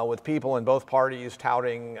with people in both parties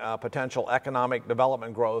touting potential economic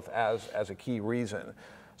development growth as a key reason.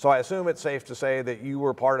 So I assume it's safe to say that you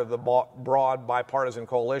were part of the broad bipartisan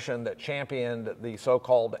coalition that championed the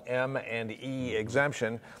so-called M&E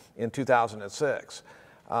exemption in 2006.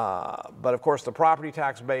 But of course, the property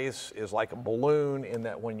tax base is like a balloon in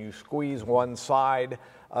that when you squeeze one side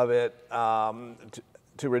of it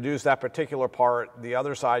to reduce that particular part, the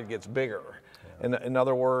other side gets bigger. In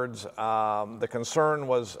other words, the concern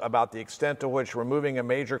was about the extent to which removing a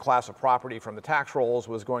major class of property from the tax rolls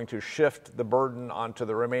was going to shift the burden onto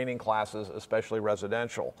the remaining classes, especially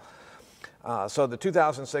residential. So the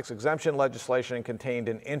 2006 exemption legislation contained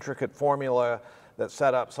an intricate formula that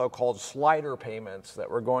set up so-called slider payments that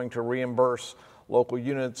were going to reimburse local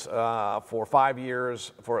units for 5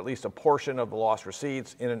 years for at least a portion of the lost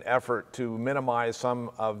receipts in an effort to minimize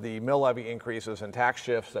some of the mill levy increases and tax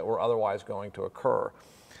shifts that were otherwise going to occur.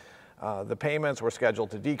 The payments were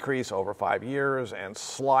scheduled to decrease over 5 years and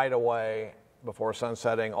slide away before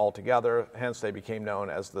sunsetting altogether, hence they became known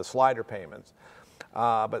as the slider payments.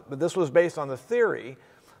 But this was based on the theory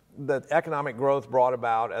that economic growth brought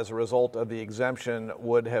about as a result of the exemption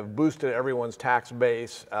would have boosted everyone's tax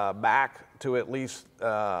base back to at least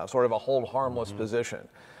sort of a hold harmless position.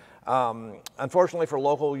 Unfortunately for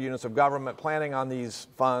local units of government planning on these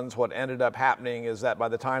funds, what ended up happening is that by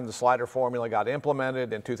the time the slider formula got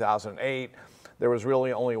implemented in 2008, there was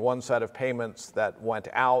really only one set of payments that went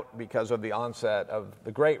out because of the onset of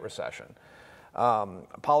the Great Recession.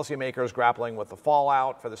 Policymakers grappling with the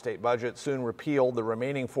fallout for the state budget soon repealed the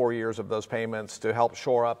remaining 4 years of those payments to help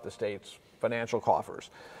shore up the state's financial coffers.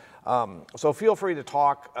 So feel free to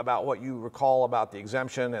talk about what you recall about the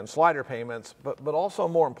exemption and slider payments, but also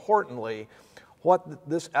more importantly, what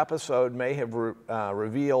this episode may have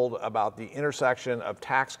revealed about the intersection of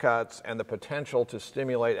tax cuts and the potential to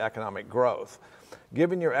stimulate economic growth.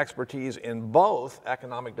 Given your expertise in both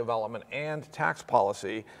economic development and tax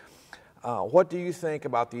policy, what do you think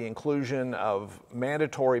about the inclusion of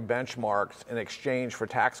mandatory benchmarks in exchange for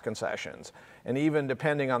tax concessions, and even,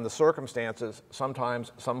 depending on the circumstances,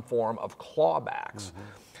 sometimes some form of clawbacks?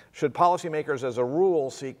 Should policymakers, as a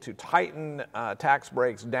rule, seek to tighten tax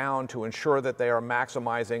breaks down to ensure that they are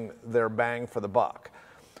maximizing their bang for the buck?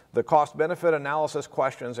 The cost-benefit analysis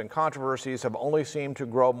questions and controversies have only seemed to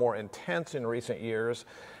grow more intense in recent years,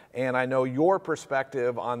 and I know your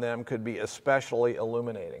perspective on them could be especially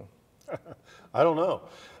illuminating. I don't know.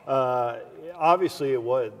 Obviously,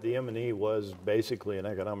 the M&E was basically an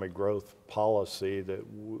economic growth policy that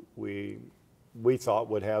we thought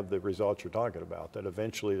would have the results you're talking about, that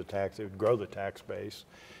eventually it would grow the tax base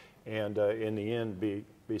and in the end be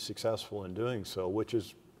successful in doing so, which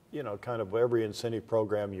is, you know, kind of every incentive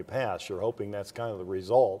program you pass, you're hoping that's kind of the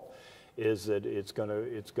result, is that it's going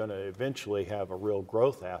to eventually have a real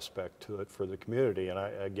growth aspect to it for the community. And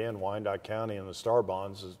again, Wyandotte County and the Star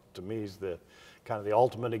Bonds to me is the kind of the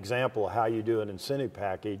ultimate example of how you do an incentive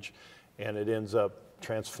package and it ends up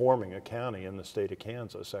transforming a county in the state of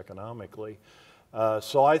Kansas economically.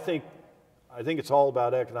 So I think it's all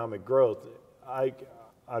about economic growth.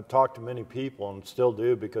 I've talked to many people and still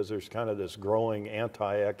do, because there's kind of this growing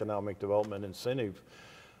anti-economic development incentive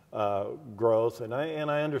growth, and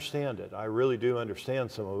I understand it. I really do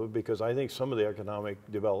understand some of it, because I think some of the economic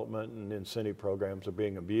development and incentive programs are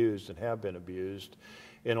being abused and have been abused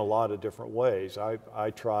in a lot of different ways.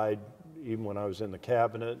 I tried, even when I was in the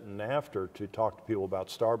cabinet and after, to talk to people about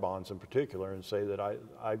star bonds in particular and say that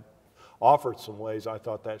I offered some ways I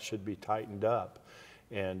thought that should be tightened up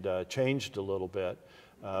and changed a little bit,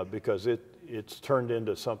 because it's turned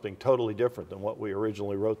into something totally different than what we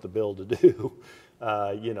originally wrote the bill to do.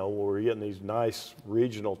 You know, we're getting these nice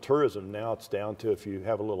regional tourism. Now it's down to, if you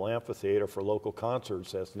have a little amphitheater for local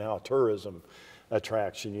concerts, that's now a tourism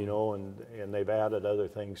attraction, you know, and they've added other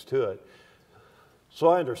things to it. So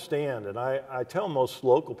I understand, and I tell most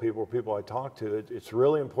local people, or people I talk to, it's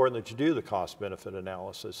really important that you do the cost-benefit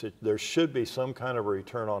analysis. There should be some kind of a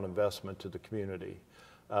return on investment to the community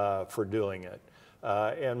for doing it.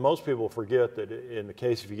 And most people forget that in the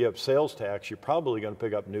case if you give sales tax, you're probably going to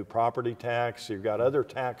pick up new property tax. You've got other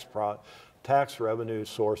tax revenue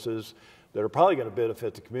sources that are probably going to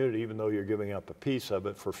benefit the community, even though you're giving up a piece of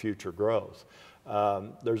it for future growth.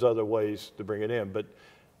 There's other ways to bring it in, but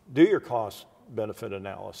do your cost benefit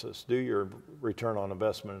analysis, do your return on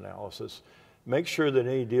investment analysis. Make sure that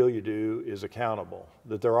any deal you do is accountable,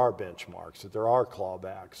 that there are benchmarks, that there are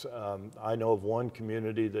clawbacks. I know of one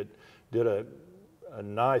community that did a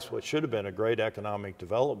nice, what should have been a great economic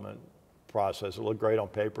development process. It looked great on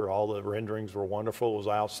paper. All the renderings were wonderful. It was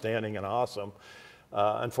outstanding and awesome.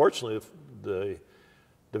 Unfortunately, the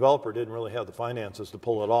developer didn't really have the finances to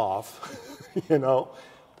pull it off, you know.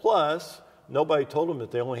 Plus, nobody told them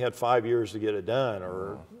that they only had 5 years to get it done,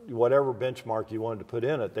 or whatever benchmark you wanted to put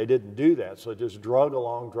in it. They didn't do that. So it just drug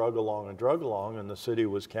along, and the city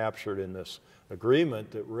was captured in this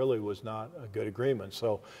agreement that really was not a good agreement.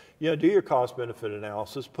 So, you know, do your cost-benefit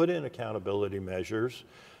analysis, put in accountability measures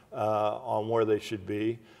on where they should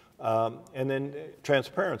be, and then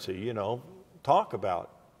transparency, you know, talk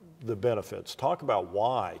about the benefits, talk about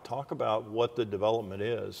why, talk about what the development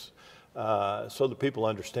is, so that people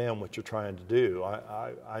understand what you're trying to do.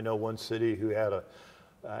 I know one city who had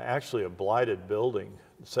actually a blighted building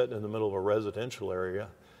sitting in the middle of a residential area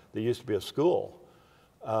that used to be a school.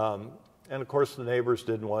 And of course the neighbors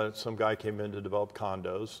didn't want it. Some guy came in to develop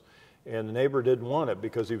condos, and the neighbor didn't want it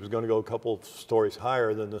because he was going to go a couple of stories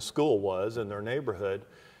higher than the school was in their neighborhood.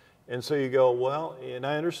 And so you go, well, and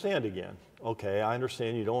I understand again. Okay, I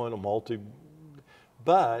understand you don't want a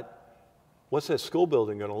but what's that school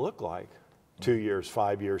building going to look like 2 years,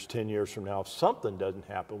 5 years, 10 years from now if something doesn't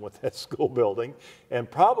happen with that school building? And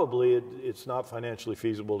probably it's not financially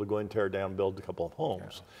feasible to go and tear it down and build a couple of homes.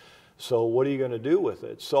 Yeah. So what are you going to do with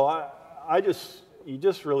it? So you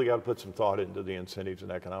just really got to put some thought into the incentives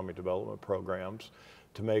and economic development programs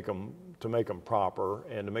to make them proper,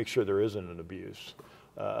 and to make sure there isn't an abuse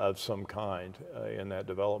of some kind in that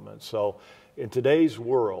development. So in today's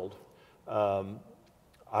world,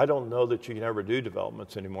 I don't know that you can ever do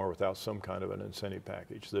developments anymore without some kind of an incentive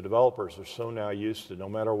package. The developers are so now used to, no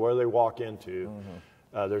matter where they walk into,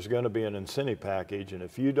 there's going to be an incentive package, and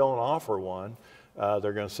if you don't offer one,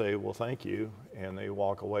 they're going to say, well, thank you, and they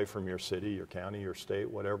walk away from your city, your county, your state,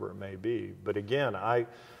 whatever it may be. But again, I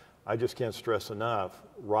just can't stress enough,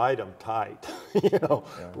 ride them tight, you know,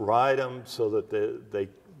 ride them so that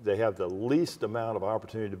they have the least amount of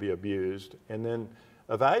opportunity to be abused, and then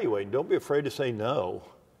evaluate. Don't be afraid to say no.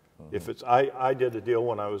 If it's, I did a deal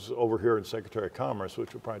when I was over here in Secretary of Commerce,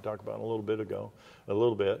 which we'll probably talk about a little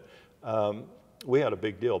bit. We had a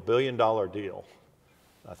big deal, $1 billion deal,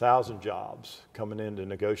 1,000 jobs coming in to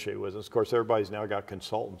negotiate with us. Of course, everybody's now got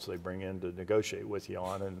consultants they bring in to negotiate with you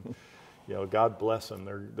on, and you know, God bless them.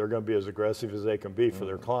 They're going to be as aggressive as they can be for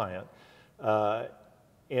their client.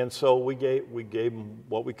 And so we gave them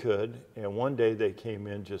what we could, and one day they came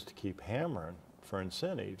in just to keep hammering for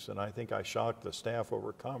incentives, and I think I shocked the staff over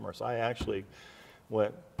at Commerce. I actually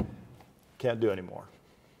went, can't do anymore.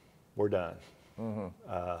 We're done.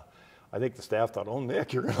 I think the staff thought, oh,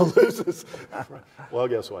 Nick, you're going to lose this. Well,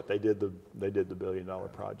 guess what? They did the $1 billion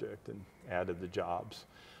project and added the jobs.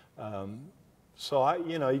 So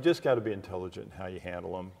you know, you just got to be intelligent in how you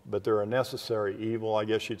handle them. But they're a necessary evil. I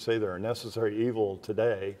guess you'd say they're a necessary evil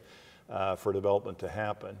today for development to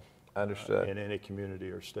happen. Understood. In any community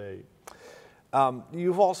or state.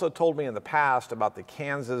 You've also told me in the past about the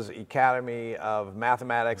Kansas Academy of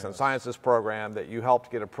Mathematics and Sciences program that you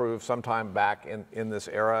helped get approved sometime back in this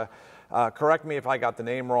era. Correct me if I got the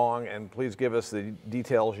name wrong, and please give us the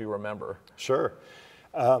details you remember. Sure.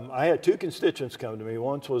 I had two constituents come to me.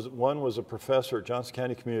 One was a professor at Johnson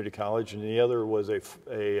County Community College, and the other was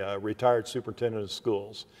a retired superintendent of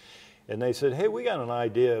schools. And they said, hey, we got an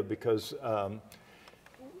idea, because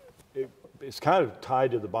it's kind of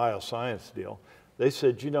tied to the bioscience deal. They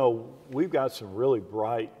said, you know, we've got some really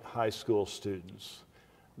bright high school students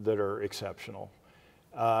that are exceptional,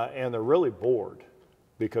 and they're really bored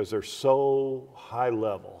because they're so high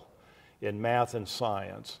level in math and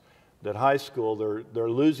science that high school, they're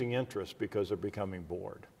losing interest because they're becoming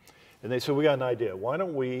bored. And they said, we got an idea. Why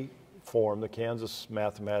don't we form the Kansas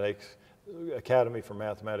Academy for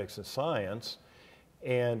Mathematics and Science?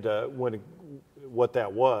 And what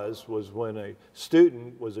that was when a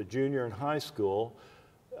student was a junior in high school,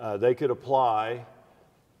 they could apply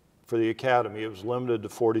for the academy. It was limited to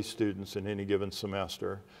 40 students in any given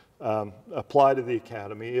semester. Apply to the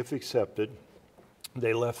academy. If accepted,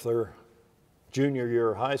 they left their junior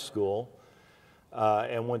year of high school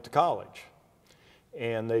and went to college.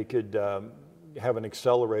 And they could have an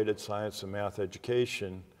accelerated science and math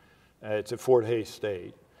education. It's at Fort Hays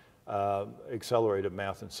State. Accelerated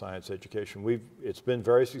math and science education. It's been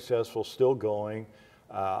very successful, still going.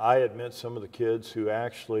 I had met some of the kids who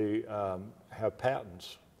actually have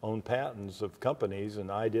patents, own patents of companies and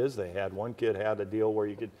ideas they had. One kid had a deal where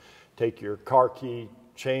you could take your car key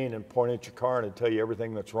chain and point at your car and it'd tell you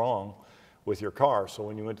everything that's wrong with your car. So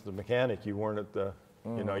when you went to the mechanic, you weren't at the,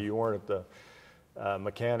 you weren't at the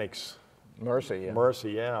mechanic's Mercy, yeah.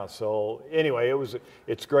 Mercy, yeah. So anyway,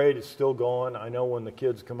 it's great. It's still going. I know when the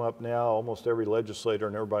kids come up now, almost every legislator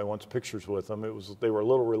and everybody wants pictures with them. They were a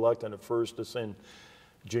little reluctant at first to send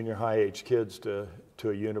junior high age kids to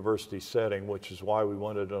a university setting, which is why we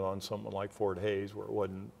wanted it on something like Fort Hays, where it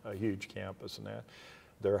wasn't a huge campus and that.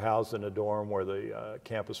 They're housed in a dorm where the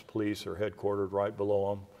campus police are headquartered right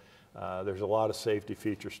below them. There's a lot of safety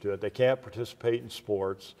features to it. They can't participate in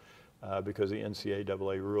sports because of the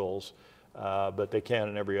NCAA rules. But they can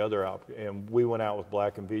in every other and we went out with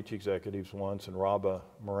Black and Beach executives once, and Rabah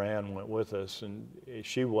Moran went with us, and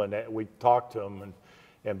we talked to them,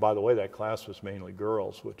 and by the way, that class was mainly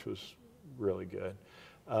girls, which was really good.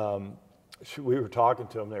 We were talking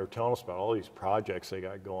to them, they were telling us about all these projects they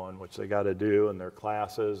got going, which they got to do, and their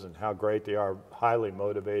classes, and how great they are, highly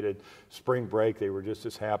motivated. Spring break, they were just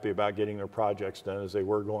as happy about getting their projects done as they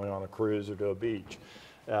were going on a cruise or to a beach.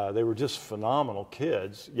 They were just phenomenal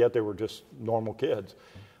kids, yet they were just normal kids.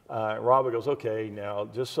 Robert goes, okay, now,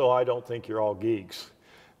 just so I don't think you're all geeks,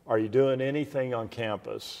 are you doing anything on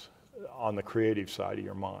campus on the creative side of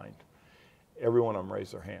your mind? Every one of them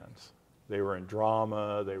raised their hands. They were in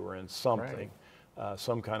drama, they were in something,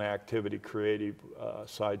 some kind of activity, creative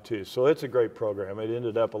side too. So it's a great program. It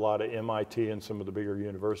ended up a lot of MIT and some of the bigger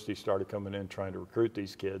universities started coming in trying to recruit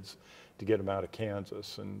these kids to get them out of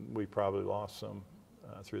Kansas, and we probably lost some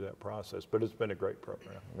through that process, but it's been a great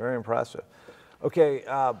program. Very impressive. Okay,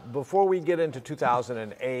 before we get into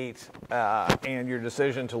 2008 and your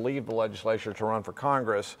decision to leave the legislature to run for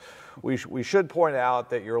Congress, we should point out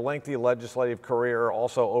that your lengthy legislative career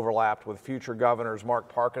also overlapped with future governors Mark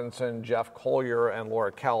Parkinson, Jeff Collier, and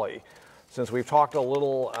Laura Kelly. Since we've talked a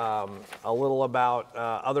little about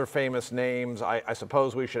other famous names, I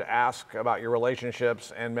suppose we should ask about your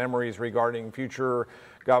relationships and memories regarding future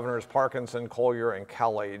governors Parkinson, Collier, and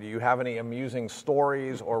Kelly. Do you have any amusing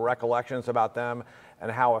stories or recollections about them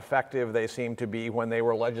and how effective they seemed to be when they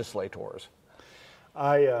were legislators?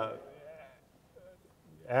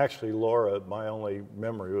 Actually, Laura, my only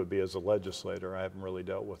memory would be as a legislator. I haven't really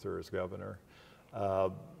dealt with her as governor.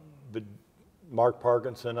 But Mark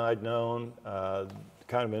Parkinson I'd known.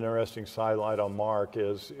 Kind of an interesting sidelight on Mark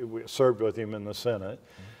is we served with him in the Senate.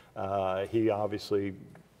 He obviously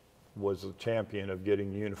was a champion of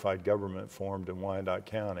getting unified government formed in Wyandotte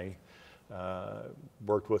County.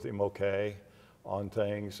 Worked with him okay on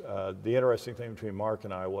things. The interesting thing between Mark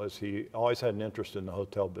and I was he always had an interest in the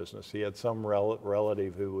hotel business. He had some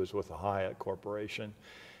relative who was with the Hyatt Corporation.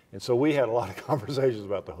 And so we had a lot of conversations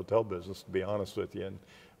about the hotel business, to be honest with you, and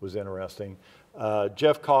it was interesting.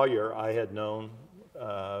 Jeff Collier I had known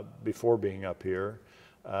before being up here.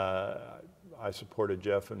 I supported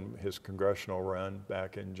Jeff in his congressional run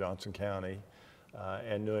back in Johnson County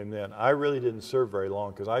and knew him then. I really didn't serve very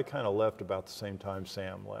long because I kind of left about the same time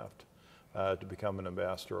Sam left to become an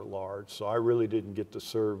ambassador at large. So I really didn't get to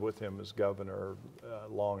serve with him as governor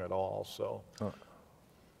long at all. So.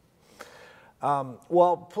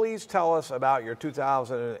 Well, please tell us about your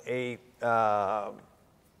 2008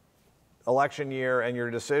 election year and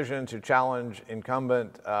your decision to challenge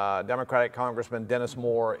incumbent Democratic Congressman Dennis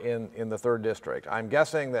Moore in the 3rd District. I'm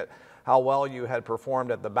guessing that how well you had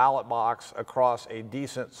performed at the ballot box across a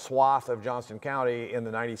decent swath of Johnston County in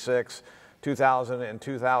the 96, 2000, and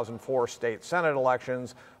 2004 state Senate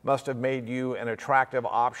elections must have made you an attractive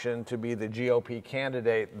option to be the GOP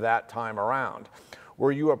candidate that time around.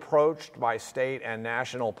 Were you approached by state and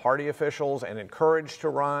national party officials and encouraged to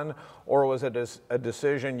run, or was it a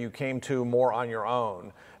decision you came to more on your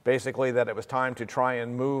own? Basically that it was time to try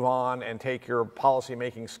and move on and take your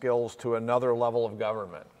policymaking skills to another level of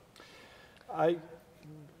government? There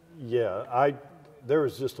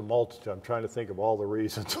was just a multitude. I'm trying to think of all the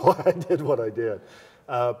reasons why I did what I did.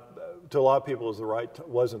 To a lot of people, it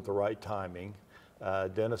wasn't the right timing.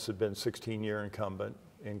 Dennis had been 16-year incumbent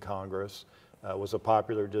in Congress, was a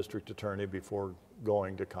popular district attorney before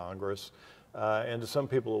going to Congress, and to some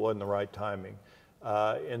people it wasn't the right timing.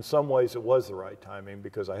 In some ways it was the right timing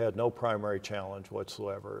because I had no primary challenge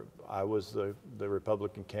whatsoever. I was the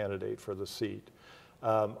Republican candidate for the seat.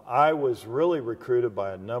 I was really recruited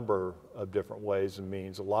by a number of different ways and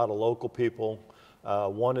means. A lot of local people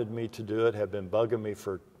wanted me to do it, had been bugging me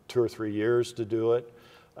for 2 or 3 years to do it,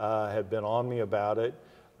 had been on me about it.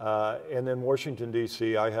 And then Washington,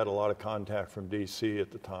 D.C., I had a lot of contact from D.C. at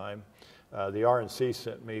the time. The RNC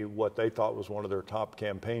sent me what they thought was one of their top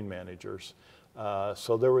campaign managers.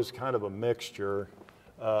 So there was kind of a mixture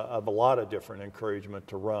of a lot of different encouragement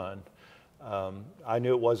to run. I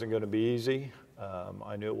knew it wasn't going to be easy.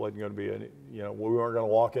 I knew it wasn't going to be, we weren't going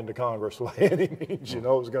to walk into Congress by any means. It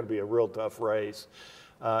was going to be a real tough race.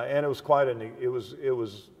 And it was quite it was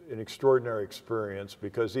an extraordinary experience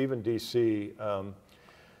because even D.C.,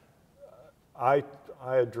 I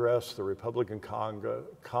addressed the Republican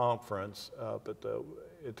conference up at the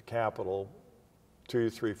Capitol 2,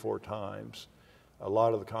 3, 4 times. A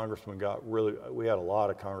lot of the congressmen we had a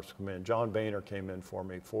lot of congressmen come in. John Boehner came in for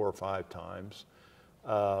me 4 or 5 times.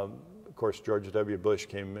 Of course, George W. Bush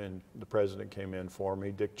came in, the president came in for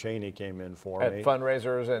me. Dick Cheney came in for me. At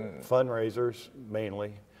fundraisers and? Fundraisers,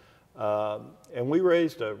 mainly. And we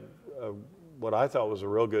raised what I thought was a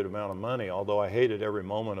real good amount of money, although I hated every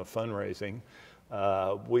moment of fundraising.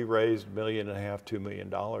 We raised $1.5 million, $2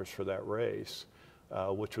 million for that race,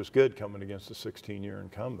 which was good coming against a 16-year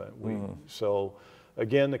incumbent. So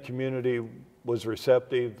again, the community was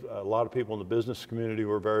receptive. A lot of people in the business community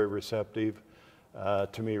were very receptive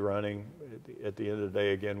to me running. At the end of the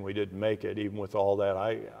day, again, we didn't make it. Even with all that,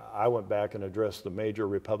 I went back and addressed the major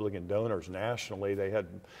Republican donors nationally. They had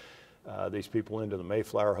these people into the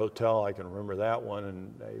Mayflower Hotel. I can remember that one,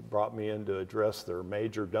 and they brought me in to address their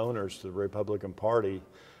major donors to the Republican Party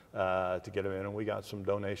to get them in, and we got some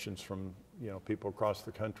donations from people across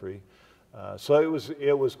the country. So it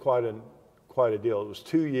was quite a deal. It was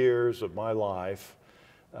 2 years of my life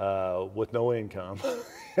with no income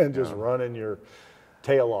and just running your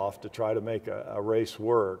tail off to try to make a race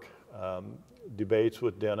work. Debates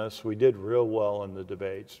with Dennis. We did real well in the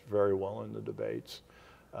debates, very well in the debates.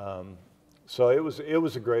 So it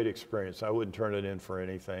was a great experience. I wouldn't turn it in for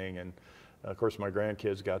anything. And of course, my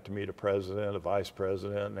grandkids got to meet a president, a vice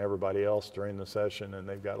president, and everybody else during the session, and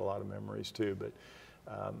they've got a lot of memories too. But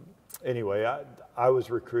anyway, I was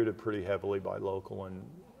recruited pretty heavily by local and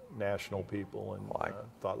national people, and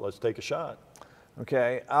thought, let's take a shot.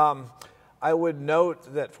 Okay. I would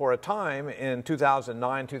note that for a time in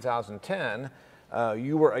 2009, 2010,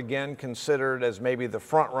 you were again considered as maybe the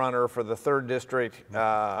front runner for the 3rd District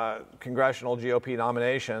congressional GOP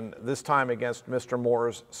nomination, this time against Mr.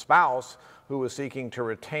 Moore's spouse, who was seeking to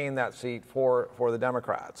retain that seat for the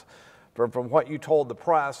Democrats. From what you told the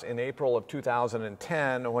press in April of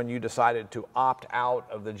 2010, when you decided to opt out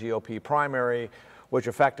of the GOP primary, which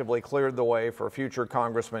effectively cleared the way for future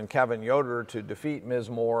Congressman Kevin Yoder to defeat Ms.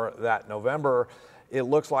 Moore that November, it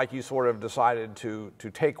looks like you sort of decided to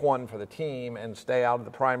take one for the team and stay out of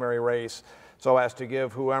the primary race so as to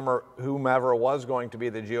give whomever was going to be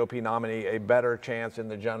the GOP nominee a better chance in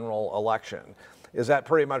the general election. Is that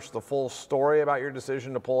pretty much the full story about your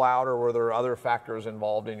decision to pull out, or were there other factors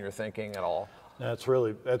involved in your thinking at all? That's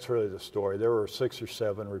really the story. There were 6 or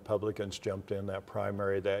 7 Republicans jumped in that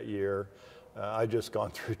primary that year. I just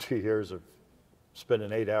gone through 2 years of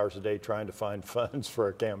spending 8 hours a day trying to find funds for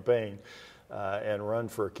a campaign and run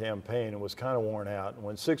for a campaign, and was kind of worn out. And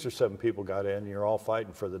when 6 or 7 people got in, you're all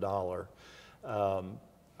fighting for the dollar.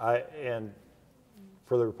 And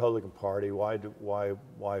for the Republican Party, why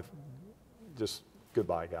just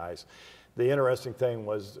goodbye, guys. The interesting thing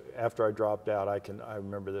was, after I dropped out, I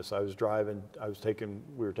remember this. We were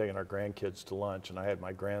taking our grandkids to lunch, and I had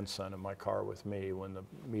my grandson in my car with me when the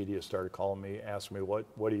media started calling me, asking me, what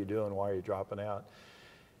are you doing? Why are you dropping out?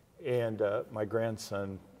 And my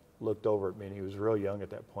grandson looked over at me, and he was real young at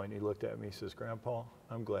that point. He looked at me, he says, "Grandpa,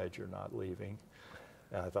 I'm glad you're not leaving."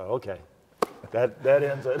 And I thought, okay, that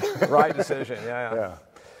ends it. Right decision, yeah.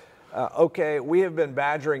 Okay, we have been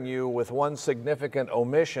badgering you with one significant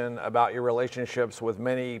omission about your relationships with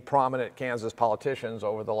many prominent Kansas politicians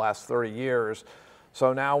over the last 30 years.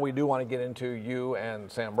 So now we do want to get into you and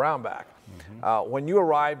Sam Brownback. When you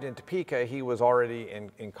arrived in Topeka, he was already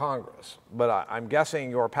in Congress, but I'm guessing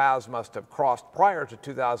your paths must have crossed prior to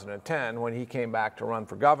 2010 when he came back to run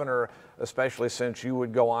for governor, especially since you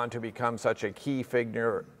would go on to become such a key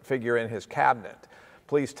figure in his cabinet.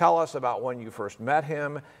 Please tell us about when you first met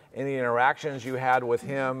him, any interactions you had with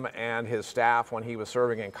him and his staff when he was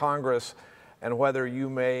serving in Congress, and whether you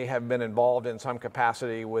may have been involved in some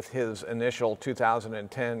capacity with his initial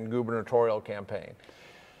 2010 gubernatorial campaign.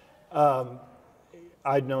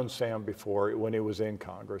 I'd known Sam before when he was in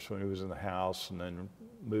Congress, when he was in the House, and then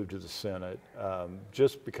moved to the Senate.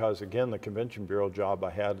 Just because, again, the Convention Bureau job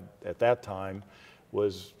I had at that time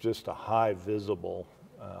was just a high visible.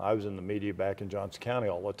 I was in the media back in Johnson County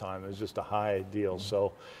all the time. It was just a high deal.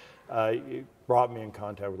 So it brought me in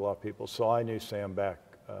contact with a lot of people. So I knew Sam back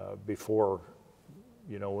before,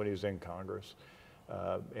 when he was in Congress.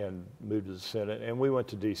 And moved to the Senate, and we went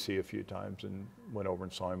to D.C. a few times and went over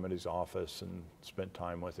and saw him at his office and spent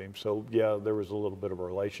time with him. So yeah, there was a little bit of a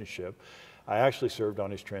relationship. I actually served on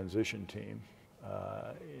his transition team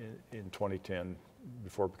in 2010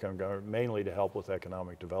 before becoming governor, mainly to help with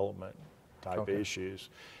economic development type issues.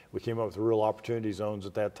 We came up with real opportunity zones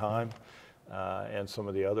at that time, and some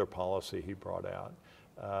of the other policy he brought out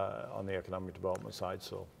on the economic development side.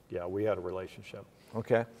 So yeah, we had a relationship.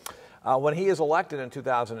 Okay. When he is elected in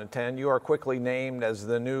 2010, you are quickly named as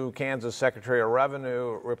the new Kansas Secretary of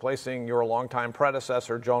Revenue, replacing your longtime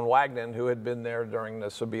predecessor, Joan Wagnon, who had been there during the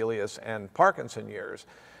Sebelius and Parkinson years.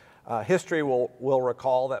 History will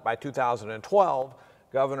recall that by 2012,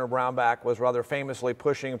 Governor Brownback was rather famously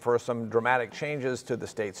pushing for some dramatic changes to the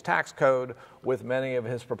state's tax code, with many of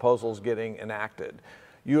his proposals getting enacted.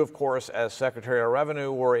 You, of course, as Secretary of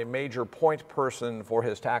Revenue, were a major point person for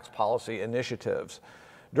his tax policy initiatives.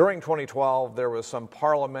 During 2012, there was some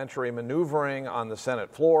parliamentary maneuvering on the Senate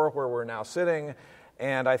floor where we're now sitting,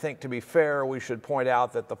 and I think, to be fair, we should point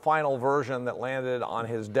out that the final version that landed on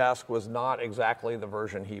his desk was not exactly the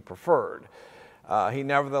version he preferred. He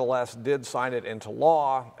nevertheless did sign it into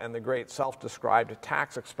law, and the great self-described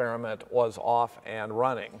tax experiment was off and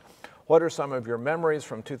running. What are some of your memories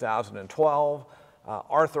from 2012?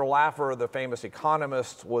 Arthur Laffer, the famous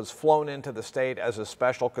economist, was flown into the state as a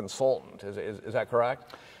special consultant. Is that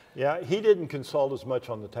correct? Yeah, he didn't consult as much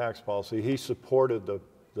on the tax policy. He supported the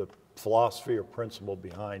philosophy or principle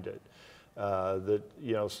behind it. That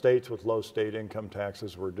states with low state income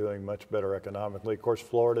taxes were doing much better economically. Of course,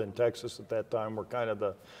 Florida and Texas at that time were kind of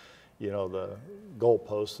the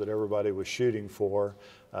goalposts that everybody was shooting for.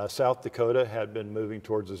 South Dakota had been moving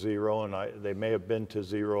towards a zero, and they may have been to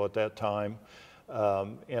zero at that time.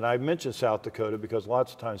 And I mentioned South Dakota because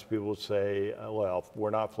lots of times people would say, well, we're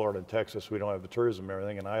not Florida and Texas, we don't have the tourism and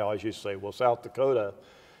everything. And I always used to say, well, South Dakota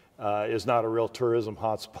is not a real tourism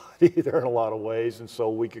hotspot either in a lot of ways. And so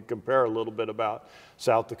we could compare a little bit about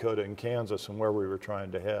South Dakota and Kansas and where we were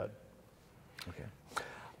trying to head. Okay.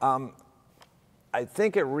 I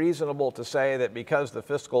think it reasonable to say that because the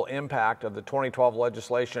fiscal impact of the 2012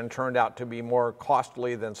 legislation turned out to be more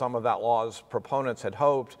costly than some of that law's proponents had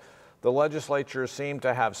hoped, the legislature seemed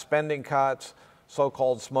to have spending cuts,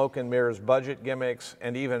 so-called smoke and mirrors budget gimmicks,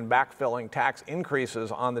 and even backfilling tax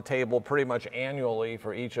increases on the table pretty much annually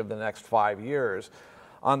for each of the next 5 years.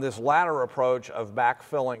 On this latter approach of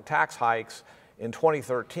backfilling tax hikes, in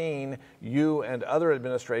 2013, you and other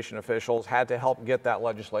administration officials had to help get that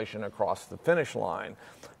legislation across the finish line.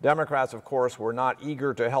 Democrats, of course, were not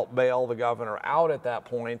eager to help bail the governor out at that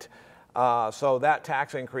point, so that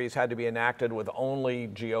tax increase had to be enacted with only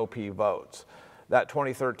GOP votes. That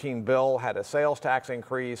 2013 bill had a sales tax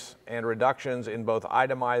increase and reductions in both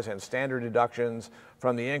itemized and standard deductions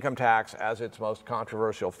from the income tax as its most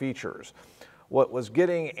controversial features. What was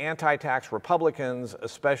getting anti-tax Republicans,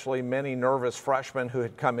 especially many nervous freshmen who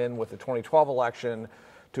had come in with the 2012 election,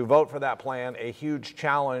 to vote for that plan, a huge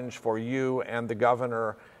challenge for you and the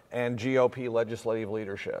governor and GOP legislative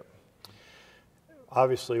leadership?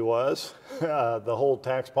 Obviously was. The whole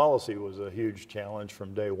tax policy was a huge challenge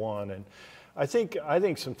from day one. And I think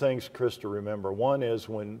some things, Chris, to remember. One is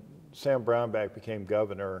when Sam Brownback became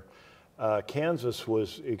governor, Kansas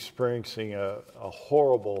was experiencing a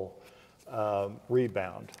horrible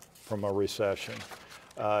rebound from a recession.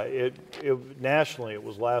 Nationally, it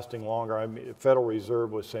was lasting longer. I mean, the Federal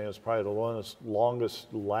Reserve was saying it's probably the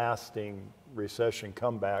longest lasting recession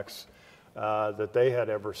comebacks that they had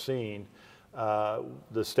ever seen.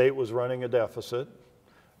 The state was running a deficit.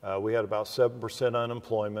 We had about 7%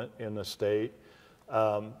 unemployment in the state.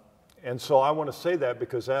 And so I want to say that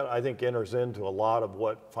because that, I think, enters into a lot of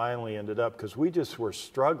what finally ended up, because we just were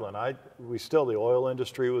struggling. The oil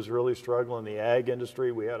industry was really struggling, the ag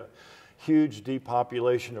industry. We had a huge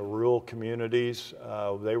depopulation of rural communities.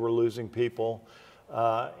 They were losing people.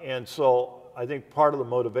 And so I think part of the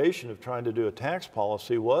motivation of trying to do a tax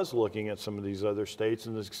policy was looking at some of these other states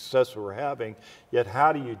and the success we're having. Yet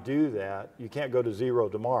how do you do that? You can't go to zero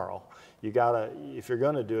tomorrow. You gotta, if you're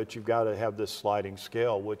going to do it, you've got to have this sliding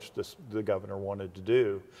scale, which the governor wanted to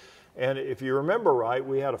do. And if you remember right,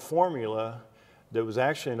 we had a formula that was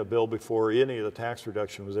actually in a bill before any of the tax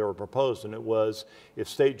reduction was ever proposed, and it was if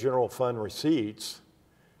state general fund receipts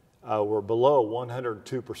were below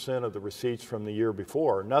 102% of the receipts from the year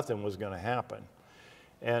before, nothing was going to happen.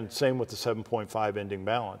 And same with the 7.5 ending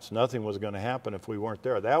balance. Nothing was going to happen if we weren't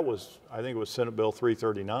there. That was, I think it was Senate Bill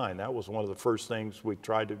 339. That was one of the first things we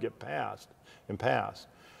tried to get passed and passed.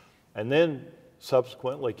 And then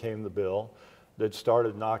subsequently came the bill that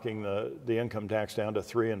started knocking the income tax down to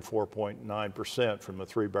 3 and 4.9% from the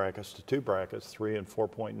 3 brackets to 2 brackets, 3 and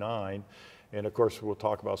 4.9. And of course, we'll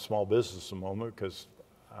talk about small business in a moment, because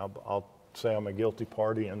I'll say I'm a guilty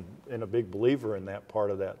party and a big believer in that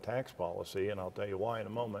part of that tax policy, and I'll tell you why in a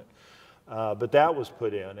moment. But that was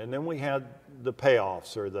put in, and then we had the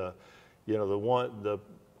payoffs, or the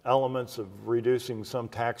elements of reducing some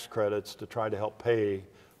tax credits to try to help pay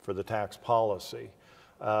for the tax policy,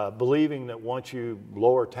 believing that once you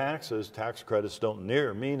lower taxes, tax credits don't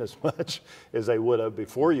mean as much as they would have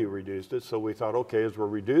before you reduced it. So we thought, okay, as we're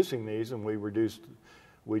reducing these, and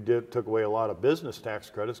took away a lot of business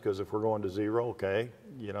tax credits, because if we're going to zero, okay,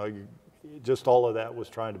 just all of that was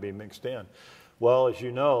trying to be mixed in. Well, as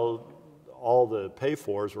you know, all the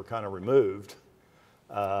pay-fors were kind of removed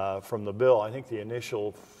from the bill. I think the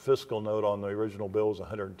initial fiscal note on the original bill was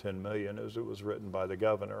 $110 million as it was written by the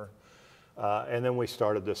governor. And then we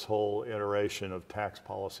started this whole iteration of tax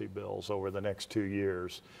policy bills over the next 2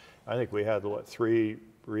 years. I think we had, 3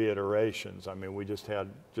 reiterations. I mean, we just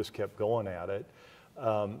kept going at it.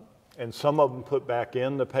 And some of them put back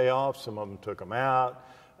in the payoffs, some of them took them out.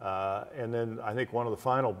 And then I think one of the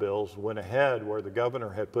final bills went ahead where the governor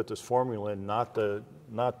had put this formula in not to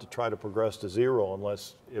try to progress to zero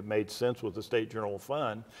unless it made sense with the state general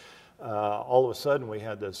fund. All of a sudden we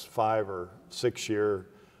had this 5 or 6 year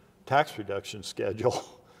tax reduction schedule,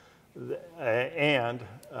 and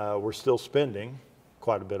we're still spending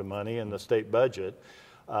quite a bit of money in the state budget.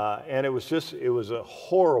 And it was a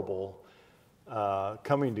horrible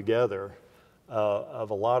coming together of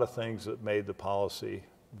a lot of things that made the policy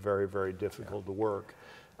very, very difficult to work.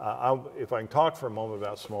 If I can talk for a moment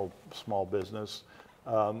about small business,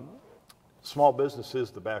 small business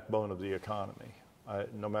is the backbone of the economy.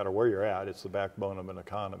 No matter where you're at, it's the backbone of an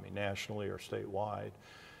economy, nationally or statewide.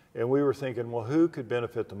 And we were thinking, well, who could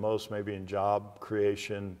benefit the most, maybe in job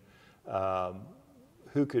creation?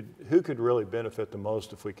 Who could really benefit the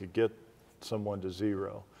most if we could get someone to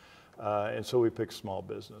zero? And so we picked small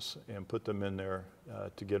business and put them in there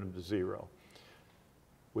to get them to zero.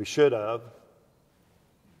 We should have,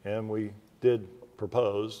 and we did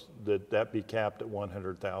propose that be capped at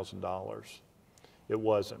 $100,000. It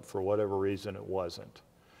wasn't, for whatever reason, it wasn't.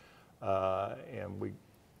 And we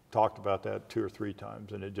talked about that 2 or 3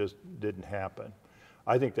 times, and it just didn't happen.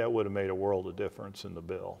 I think that would have made a world of difference in the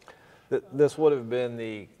bill. This would have been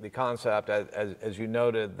the concept, as you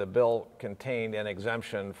noted, the bill contained an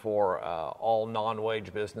exemption for all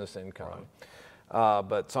non-wage business income. Right.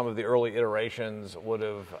 But some of the early iterations would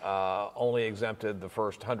have only exempted the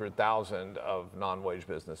first 100,000 of non-wage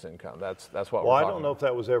business income. That's what we're talking about. Well, I don't know if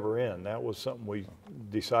that was ever in. That was something we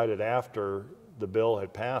decided after the bill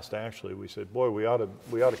had passed. Actually, we said, boy, we ought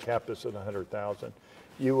to cap this at 100,000.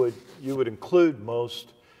 You would include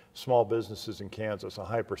most small businesses in Kansas, a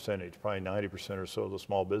high percentage, probably 90% or so of the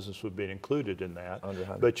small business would be included in that.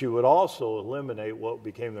 But you would also eliminate what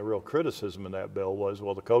became the real criticism of that bill was,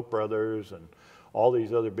 well, the Koch brothers and all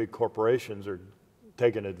these other big corporations are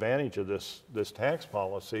taking advantage of this tax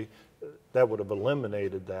policy. That would have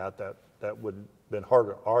eliminated that. That would have been hard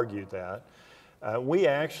to argue that. We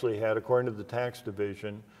actually had, according to the tax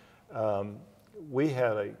division, we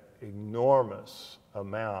had an enormous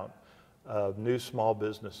amount of new small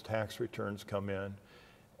business tax returns come in,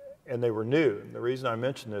 and they were new. And the reason I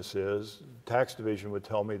mention this is the tax division would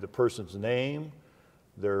tell me the person's name,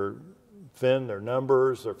 their FIN, their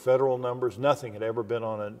numbers, their federal numbers. Nothing had ever been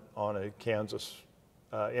on a Kansas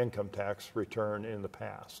income tax return in the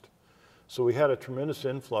past. So we had a tremendous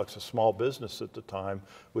influx of small business at the time,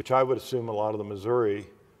 which I would assume a lot of the Missouri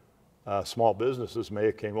small businesses may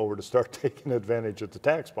have came over to start taking advantage of the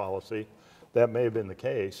tax policy. That may have been the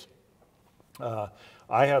case.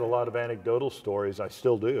 I had a lot of anecdotal stories. I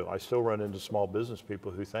still do. I still run into small business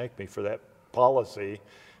people who thank me for that policy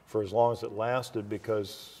for as long as it lasted,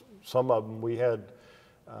 because some of them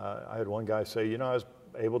I had one guy say, I was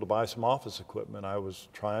able to buy some office equipment. I was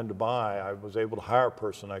trying to buy. I was able to hire a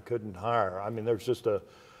person I couldn't hire. I mean,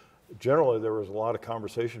 generally there was a lot of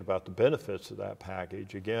conversation about the benefits of that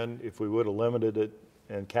package. Again, if we would have limited it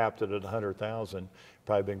and capped it at 100,000,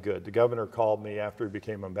 probably been good. The governor called me after he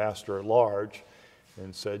became ambassador at large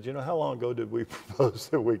and said, how long ago did we propose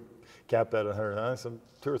that we cap that at 100,000? I said,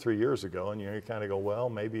 2 or 3 years ago. And you kind of go, well,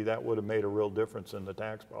 maybe that would have made a real difference in the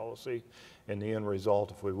tax policy and the end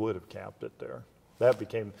result if we would have capped it there. That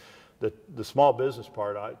became, the small business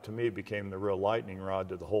part, to me, became the real lightning rod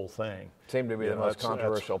to the whole thing. Seemed to be the most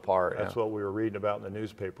controversial part. That's what we were reading about in the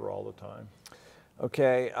newspaper all the time.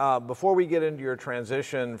 Okay, before we get into your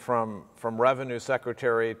transition from Revenue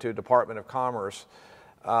Secretary to Department of Commerce,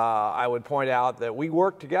 I would point out that we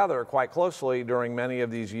worked together quite closely during many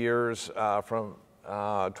of these years from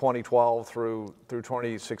 2012 through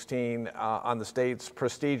 2016 on the state's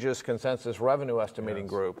prestigious Consensus Revenue Estimating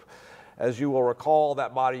Group. As you will recall,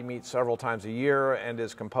 that body meets several times a year and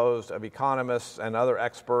is composed of economists and other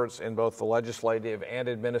experts in both the legislative and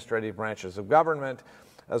administrative branches of government,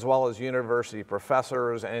 as well as university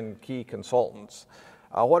professors and key consultants.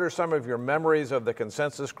 What are some of your memories of the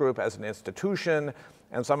Consensus Group as an institution,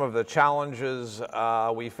 and some of the challenges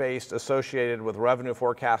we faced associated with revenue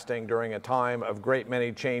forecasting during a time of great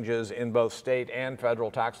many changes in both state and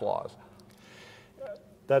federal tax laws?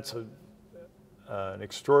 That's an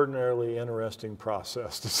extraordinarily interesting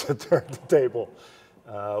process to sit there at the table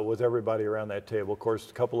with everybody around that table. Of course,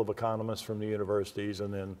 a couple of economists from the universities,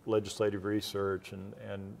 and then legislative research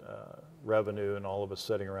and revenue, and all of us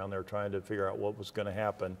sitting around there trying to figure out what was going to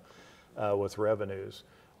happen with revenues.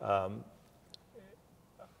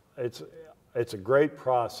 It's a great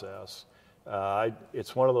process.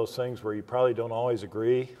 It's one of those things where you probably don't always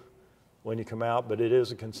agree when you come out, but it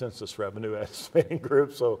is a consensus revenue estimating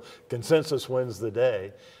group, so consensus wins the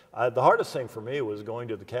day. The hardest thing for me was going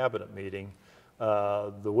to the cabinet meeting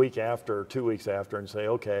the week after, 2 weeks after, and say,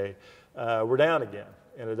 okay, we're down again,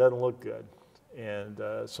 and it doesn't look good. And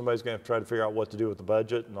somebody's going to try to figure out what to do with the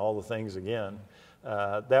budget and all the things again.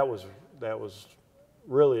 That was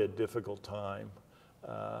really a difficult time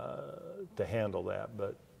to handle that,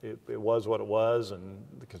 but it was what it was, and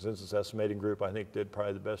the Consensus Estimating Group, I think, did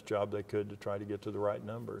probably the best job they could to try to get to the right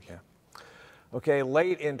numbers. Yeah. Okay,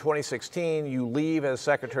 late in 2016, you leave as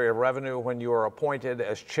Secretary of Revenue when you are appointed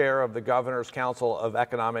as chair of the Governor's Council of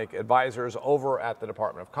Economic Advisors over at the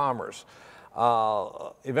Department of Commerce.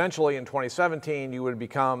 Eventually, in 2017, you would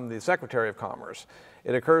become the Secretary of Commerce.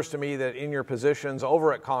 It occurs to me that in your positions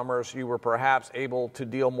over at Commerce, you were perhaps able to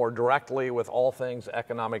deal more directly with all things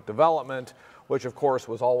economic development, which of course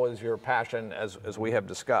was always your passion, as we have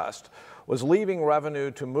discussed. Was leaving Revenue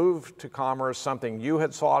to move to Commerce something you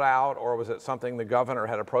had sought out, or was it something the governor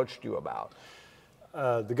had approached you about?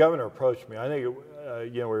 The governor approached me. I think,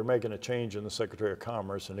 we were making a change in the Secretary of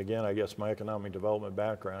Commerce, and again, I guess my economic development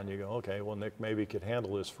background, you go, okay, well, Nick maybe could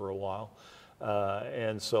handle this for a while.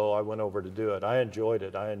 And so I went over to do it. I enjoyed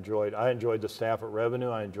it. I enjoyed the staff at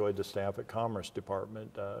Revenue. I enjoyed the staff at Commerce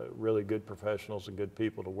Department. Really good professionals and good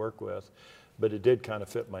people to work with. But it did kind of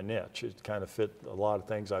fit my niche. It kind of fit a lot of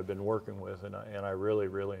things I've been working with, and I really,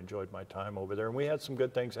 really enjoyed my time over there. And we had some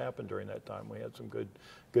good things happen during that time. We had some good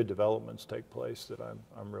developments take place that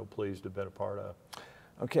I'm real pleased to have been a part of.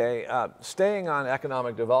 Okay, staying on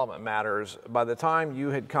economic development matters, by the time you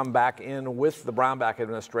had come back in with the Brownback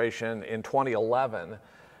administration in 2011,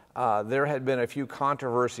 there had been a few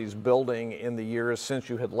controversies building in the years since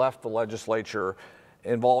you had left the legislature,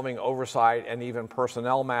 involving oversight and even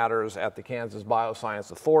personnel matters at the Kansas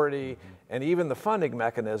Bioscience Authority, and even the funding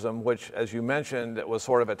mechanism, which, as you mentioned, was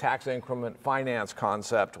sort of a tax increment finance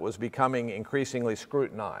concept, was becoming increasingly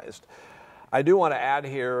scrutinized. I do want to add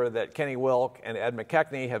here that Kenny Wilk and Ed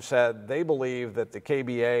McKechnie have said they believe that the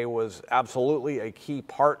KBA was absolutely a key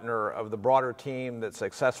partner of the broader team that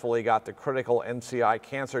successfully got the critical NCI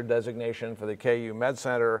cancer designation for the KU Med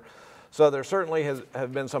Center. So there certainly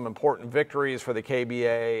have been some important victories for the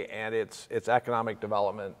KBA and its economic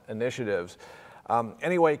development initiatives.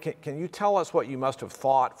 Anyway, can you tell us what you must have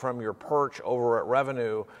thought from your perch over at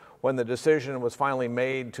Revenue when the decision was finally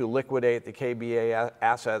made to liquidate the KBA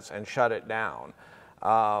assets and shut it down?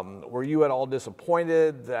 Were you at all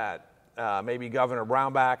disappointed that maybe Governor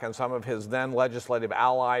Brownback and some of his then legislative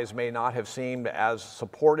allies may not have seemed as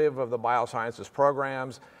supportive of the biosciences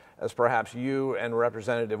programs as perhaps you and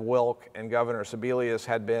Representative Wilk and Governor Sebelius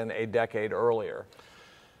had been a decade earlier?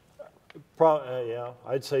 Yeah,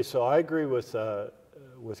 I'd say so. I agree with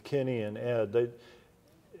with Kenny and Ed, the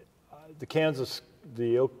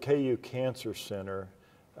KU Cancer Center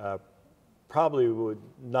probably would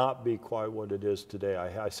not be quite what it is today.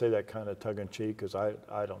 I say that kind of tongue-in-cheek because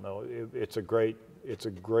I don't know. It's a great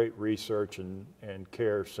research and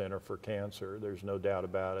care center for cancer. There's no doubt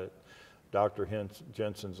about it. Dr.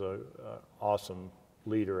 Jensen's an awesome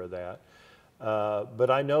leader of that.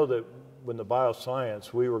 But I know that when the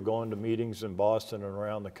Bioscience, we were going to meetings in Boston and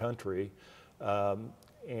around the country,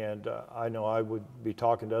 and I know I would be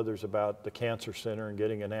talking to others about the Cancer Center and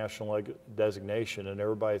getting a national designation, and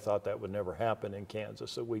everybody thought that would never happen in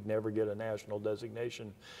Kansas, that we'd never get a national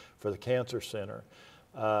designation for the Cancer Center.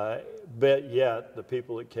 But yet, the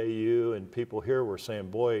people at KU and people here were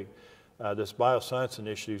saying, boy, this bioscience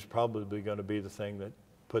initiative is probably going to be the thing that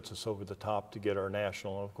puts us over the top to get our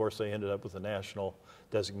national. And of course, they ended up with a national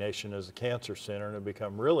designation as a cancer center and have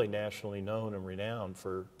become really nationally known and renowned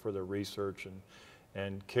for their research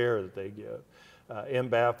and care that they give.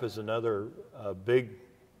 MBAP is another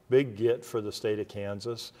big get for the state of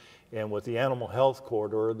Kansas. And with the animal health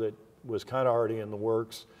corridor that was kind of already in the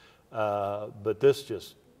works, but this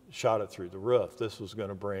just shot it through the roof. This was going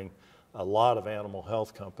to bring a lot of animal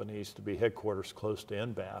health companies to be headquarters close to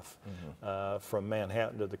NBAF. From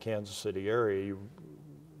Manhattan to the Kansas City area,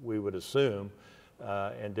 we would assume,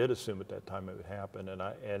 and did assume at that time it would happen,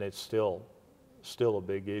 and it's still a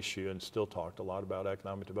big issue and still talked a lot about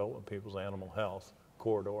economic development, people's animal health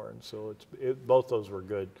corridor, and so both those were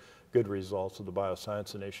good results of the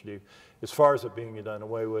Bioscience Initiative. As far as it being done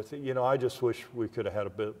away with, you know, I just wish we could have had a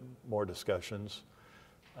bit more discussions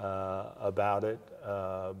about it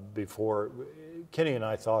before. Kenny and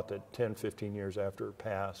I thought that 10, 15 years after it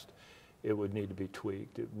passed, it would need to be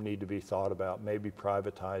tweaked. It would need to be thought about, maybe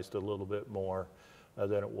privatized a little bit more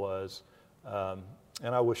than it was.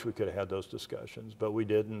 And I wish we could have had those discussions, but we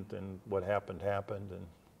didn't, and what happened, and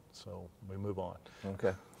so we move on.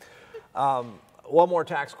 Okay. One more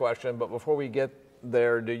tax question, but before we get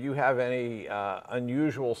there, do you have any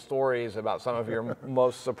unusual stories about some of your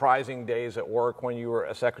most surprising days at work when you were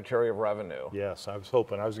a Secretary of Revenue? Yes, I was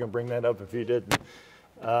hoping I was going to bring that up if you didn't.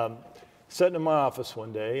 Sitting in my office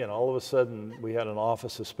one day, and all of a sudden we had an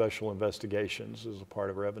Office of Special Investigations as a part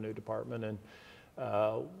of Revenue Department, and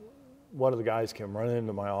one of the guys came running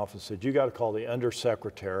into my office and said, "You got to call the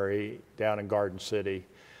undersecretary down in Garden City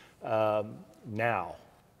now.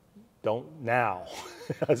 Don't now."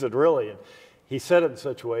 I said, "Really?" And he said it in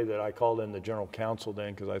such a way that I called in the general counsel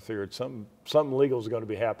then because I figured something legal is going to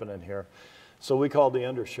be happening here. So we called the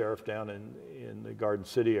undersheriff down in the Garden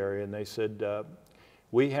City area, and they said,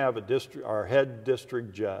 "We have our head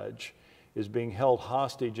district judge is being held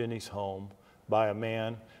hostage in his home by a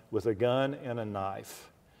man with a gun and a knife.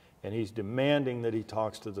 And he's demanding that he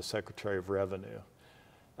talks to the Secretary of Revenue.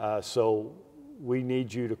 So we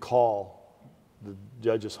need you to call the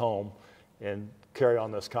judge's home and carry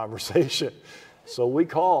on this conversation." So we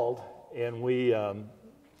called, and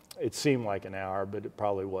it seemed like an hour, but it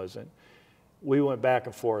probably wasn't. We went back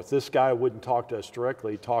and forth. This guy wouldn't talk to us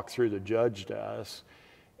directly, talked through the judge to us,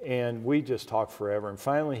 and we just talked forever. And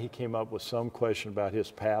finally, he came up with some question about his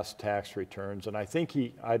past tax returns. And I think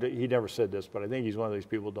he never said this, but I think he's one of these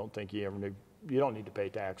people who don't think he ever knew, you don't need to pay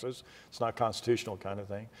taxes. It's not constitutional kind of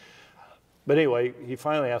thing. But anyway, he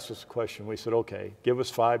finally asked us a question. We said, "Okay, give us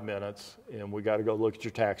 5 minutes, and we got to go look at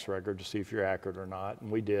your tax record to see if you're accurate or not."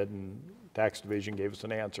 And we did, and tax division gave us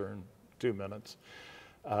an answer in 2 minutes.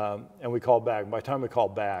 And we called back. By the time we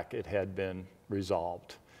called back, it had been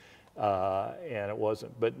resolved. And it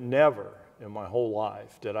wasn't. But never in my whole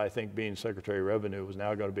life did I think being Secretary of Revenue was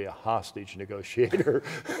now going to be a hostage negotiator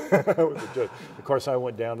with the judge. Of course, I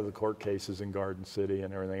went down to the court cases in Garden City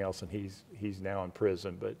and everything else, and he's now in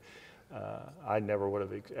prison. But I never would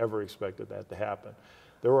have ever expected that to happen.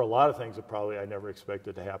 There were a lot of things that probably I never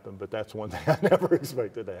expected to happen, but that's one thing I never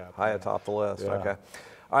expected to happen. High atop the list, Yeah. Okay.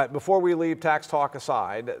 All right, before we leave tax talk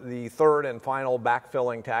aside, the third and final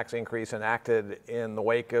backfilling tax increase enacted in the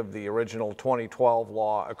wake of the original 2012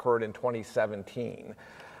 law occurred in 2017.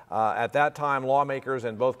 At that time, lawmakers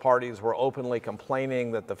in both parties were openly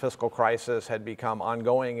complaining that the fiscal crisis had become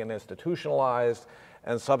ongoing and institutionalized,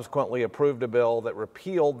 and subsequently approved a bill that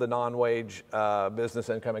repealed the non-wage business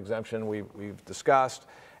income exemption we've discussed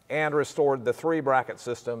and restored the 3-bracket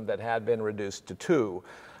system that had been reduced to 2.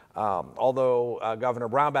 Although Governor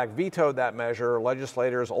Brownback vetoed that measure,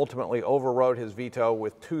 legislators ultimately overrode his veto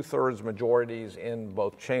with 2/3 majorities in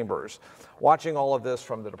both chambers. Watching all of this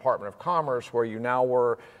from the Department of Commerce, where you now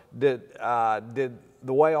were, did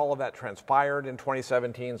the way all of that transpired in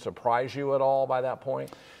 2017 surprise you at all by that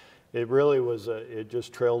point? It really was, it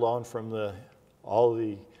just trailed on from all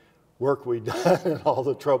the work we done and all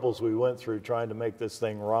the troubles we went through trying to make this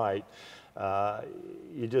thing right,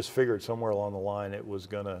 you just figured somewhere along the line it was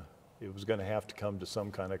gonna have to come to some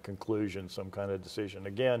kind of conclusion, some kind of decision.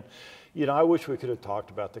 Again, you know, I wish we could have talked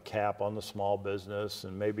about the cap on the small business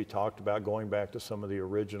and maybe talked about going back to some of the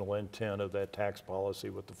original intent of that tax policy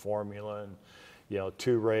with the formula and, you know,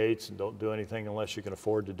 2 rates and don't do anything unless you can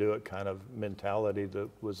afford to do it kind of mentality that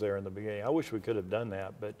was there in the beginning. I wish we could have done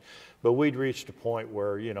that, but we'd reached a point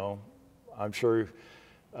where, you know, I'm sure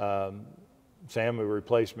Sam, who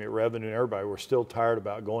replaced me at Revenue, and everybody were still tired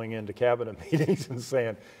about going into cabinet meetings and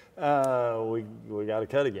saying, we got to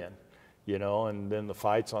cut again, you know, and then the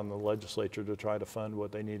fights on the legislature to try to fund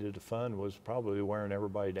what they needed to fund was probably wearing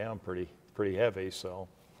everybody down pretty heavy, so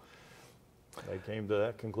they came to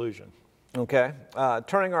that conclusion. Okay.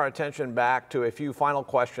 Turning our attention back to a few final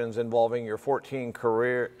questions involving your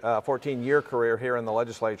 14-year career here in the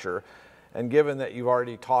legislature, and given that you've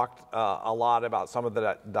already talked a lot about some of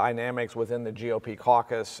the dynamics within the GOP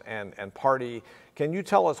caucus and party, can you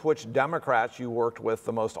tell us which Democrats you worked with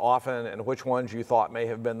the most often and which ones you thought may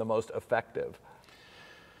have been the most effective?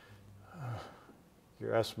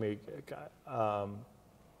 You're asking me,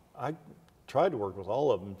 I tried to work with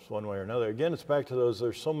all of them one way or another. Again, it's back to those,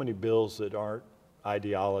 there's so many bills that aren't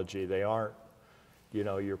ideology. They aren't, you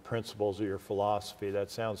know, your principles or your philosophy.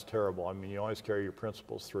 That sounds terrible. I mean, you always carry your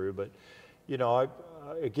principles through, but, you know,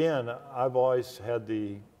 I've always had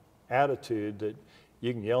the attitude that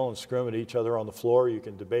you can yell and scream at each other on the floor. You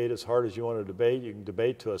can debate as hard as you want to debate. You can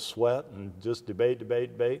debate to a sweat and just debate.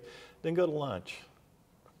 Then go to lunch.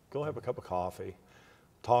 Go have a cup of coffee.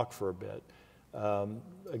 Talk for a bit.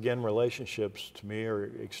 Again, relationships to me are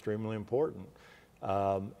extremely important.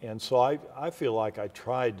 And so I feel like I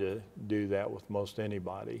tried to do that with most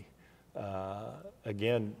anybody.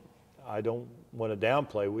 Again, I don't want to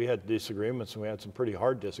downplay. We had disagreements, and we had some pretty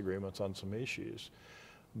hard disagreements on some issues.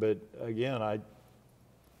 But again, I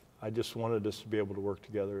just wanted us to be able to work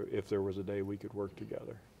together if there was a day we could work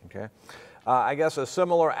together. Okay. I guess a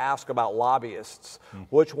similar ask about lobbyists.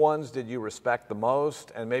 Which ones did you respect the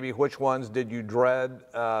most, and maybe which ones did you dread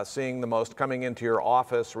seeing the most coming into your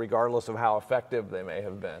office, regardless of how effective they may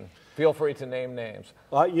have been? Feel free to name names.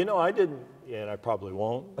 You know, I didn't, and I probably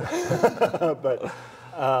won't, but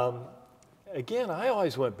again, I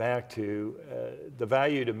always went back to the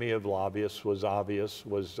value to me of lobbyists was obvious,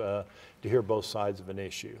 was to hear both sides of an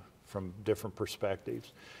issue from different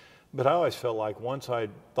perspectives. But I always felt like once I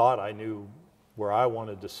thought I knew where I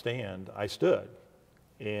wanted to stand, I stood.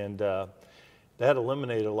 And that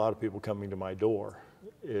eliminated a lot of people coming to my door,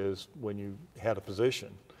 is when you had a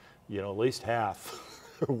position, you know, at least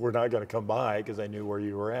half were not going to come by because they knew where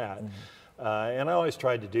you were at. And I always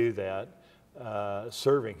tried to do that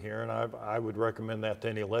serving here, and I would recommend that to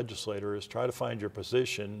any legislator, is try to find your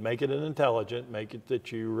position, make it an intelligent, make it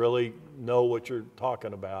that you really know what you're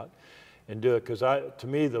talking about, and do it. Because to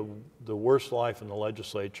me, the worst life in the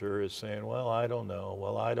legislature is saying, well, I don't know,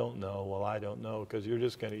 well, I don't know, well, I don't know, because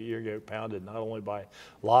you're get pounded not only by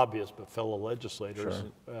lobbyists but fellow legislators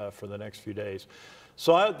for the next few days.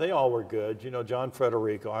 So they all were good. You know, John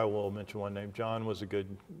Federico, I will mention one name. John was a good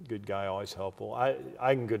guy, always helpful. I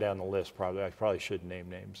can go down the list probably. I probably shouldn't name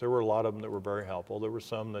names. There were a lot of them that were very helpful. There were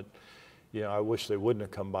some that, you know, I wish they wouldn't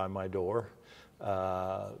have come by my door.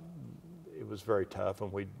 It was very tough,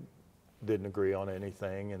 and we didn't agree on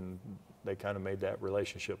anything, and they kind of made that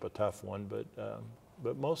relationship a tough one.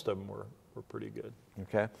 But most of them were pretty good.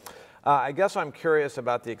 Okay. I guess I'm curious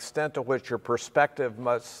about the extent to which your perspective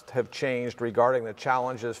must have changed regarding the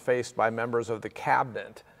challenges faced by members of the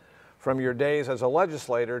cabinet, from your days as a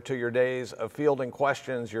legislator to your days of fielding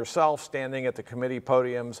questions yourself, standing at the committee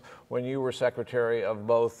podiums when you were Secretary of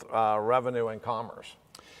both Revenue and Commerce.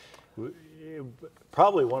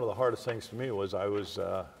 Probably one of the hardest things to me was I was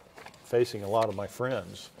facing a lot of my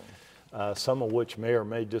friends, some of which may or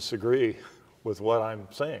may disagree with what I'm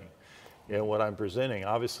saying and what I'm presenting.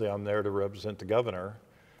 Obviously, I'm there to represent the governor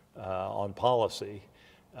on policy,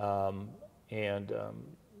 so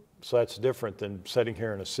that's different than sitting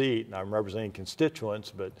here in a seat and I'm representing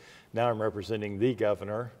constituents, but now I'm representing the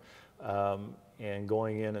governor and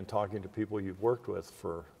going in and talking to people you've worked with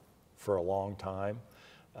for a long time.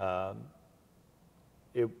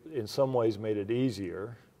 It in some ways made it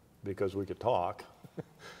easier because we could talk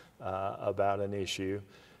about an issue.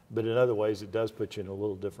 But in other ways, it does put you in a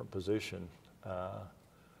little different position,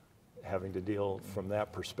 having to deal from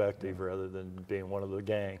that perspective rather than being one of the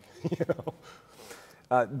gang. You know?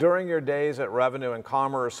 During your days at Revenue and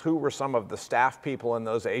Commerce, who were some of the staff people in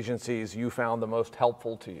those agencies you found the most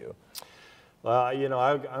helpful to you? You know,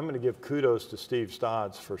 I'm going to give kudos to Steve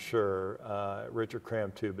Stotts for sure, Richard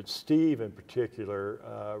Cram too, but Steve in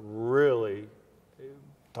particular really,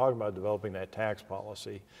 talking about developing that tax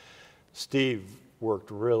policy, Steve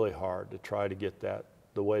worked really hard to try to get that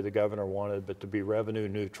the way the governor wanted, but to be revenue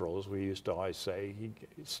neutral, as we used to always say.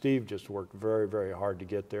 Steve just worked very, very hard to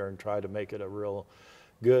get there and try to make it a real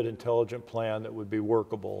good, intelligent plan that would be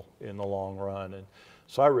workable in the long run. And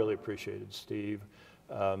so I really appreciated Steve.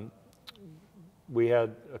 We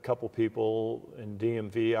had a couple people in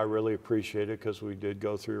DMV I really appreciated because we did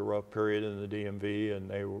go through a rough period in the DMV,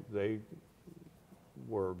 and they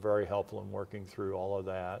were very helpful in working through all of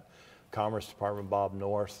that. Commerce Department, Bob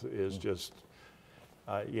North is just,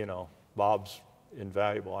 you know, Bob's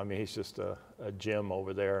invaluable. I mean, he's just a gem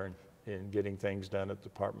over there in getting things done at the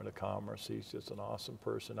Department of Commerce. He's just an awesome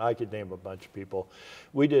person. I could name a bunch of people.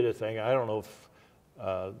 We did a thing, I don't know if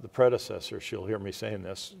the predecessor, she'll hear me saying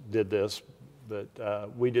this, did this,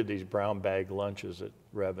 but we did these brown bag lunches at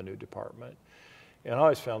Revenue Department. And I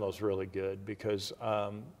always found those really good because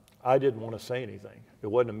I didn't want to say anything. It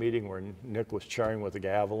wasn't a meeting where Nick was chairing with a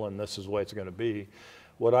gavel and this is the way it's going to be.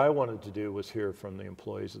 What I wanted to do was hear from the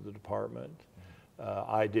employees of the department,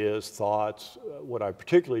 ideas, thoughts. What I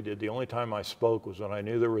particularly did, the only time I spoke was when I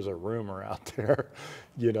knew there was a rumor out there,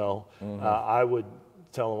 you know. I would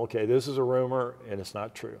tell them, okay, this is a rumor and it's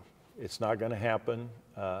not true. It's not going to happen.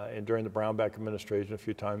 And during the Brownback administration, a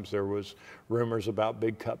few times there was rumors about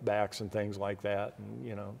big cutbacks and things like that. And,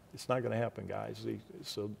 you know, it's not going to happen, guys.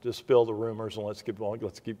 So just spill the rumors and let's keep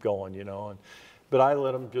going, you know. But I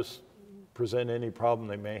let them just present any problem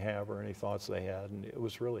they may have or any thoughts they had, and it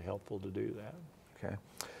was really helpful to do that. Okay.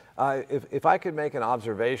 If I could make an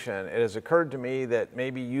observation, it has occurred to me that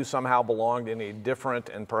maybe you somehow belonged in a different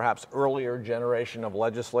and perhaps earlier generation of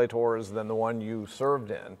legislators than the one you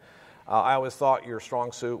served in. I always thought your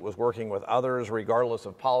strong suit was working with others, regardless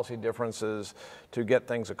of policy differences, to get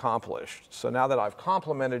things accomplished. So now that I've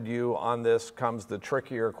complimented you on this comes the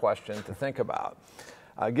trickier question to think about.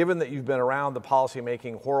 Given that you've been around the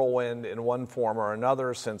policymaking whirlwind in one form or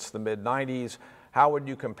another since the mid-90s, how would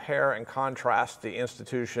you compare and contrast the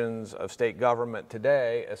institutions of state government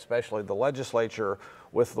today, especially the legislature,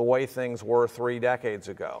 with the way things were 3 decades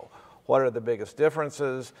ago? What are the biggest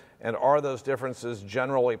differences, and are those differences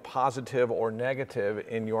generally positive or negative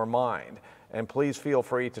in your mind? And please feel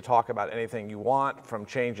free to talk about anything you want, from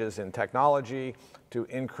changes in technology to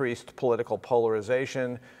increased political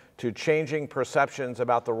polarization, to changing perceptions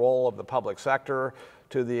about the role of the public sector,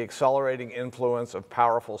 to the accelerating influence of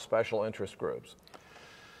powerful special interest groups.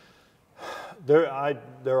 There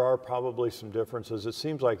are probably some differences. It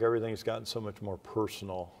seems like everything's gotten so much more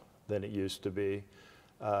personal than it used to be.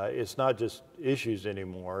 It's not just issues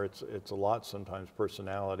anymore. It's a lot sometimes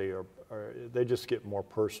personality, or they just get more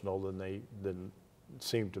personal than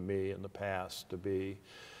seemed to me in the past to be.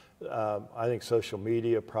 I think social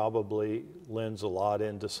media probably lends a lot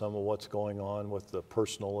into some of what's going on with the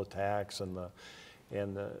personal attacks and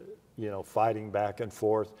the you know, fighting back and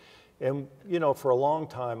forth. And you know, for a long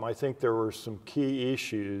time, I think there were some key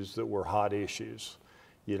issues that were hot issues.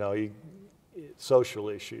 You know, social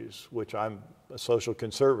issues, which I'm a social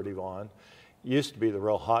conservative on, used to be the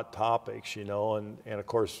real hot topics, you know, and of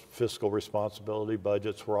course fiscal responsibility,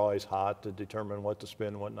 budgets were always hot to determine what to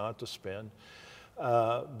spend, what not to spend.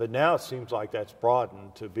 But now it seems like that's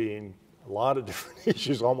broadened to being a lot of different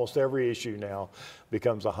issues. Almost every issue now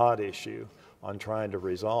becomes a hot issue on trying to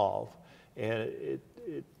resolve. And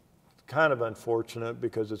it's kind of unfortunate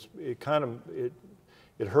because it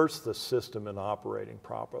hurts the system in operating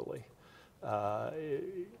properly.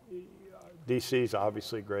 DC is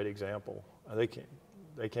obviously a great example. They can't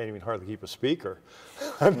even hardly keep a speaker.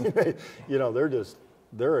 I mean, you know,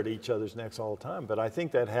 they're at each other's necks all the time. But I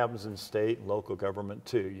think that happens in state and local government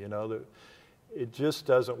too. You know, it just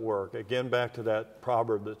doesn't work. Again, back to that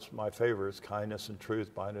proverb that's my favorite: is kindness and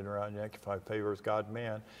truth binding around your neck. If I favor as God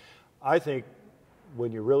man. I think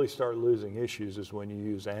when you really start losing issues is when you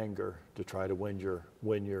use anger to try to win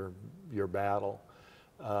your battle.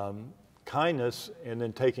 Kindness and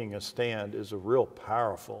then taking a stand is a real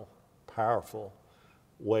powerful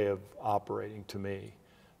way of operating to me,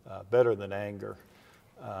 better than anger.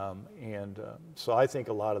 So I think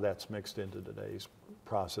a lot of that's mixed into today's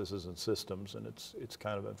processes and systems, and it's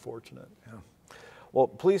kind of unfortunate. Yeah. Well,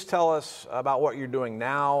 please tell us about what you're doing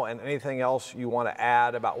now and anything else you want to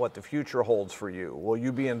add about what the future holds for you. Will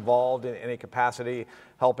you be involved in any capacity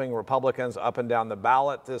helping Republicans up and down the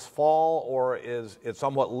ballot this fall, or is it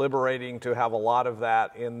somewhat liberating to have a lot of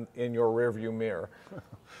that in your rearview mirror?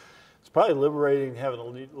 It's probably liberating having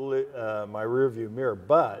my rearview mirror,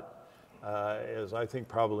 but as I think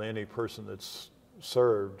probably any person that's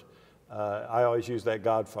served. I always use that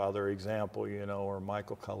Godfather example, you know, where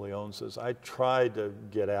Michael Corleone says, I tried to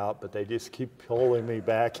get out, but they just keep pulling me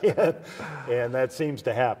back in. And that seems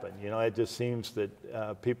to happen. You know, it just seems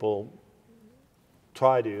that people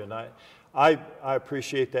try to. And I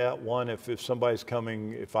appreciate that. One, if somebody's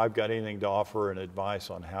coming, if I've got anything to offer and advice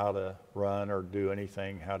on how to run or do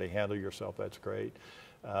anything, how to handle yourself, that's great.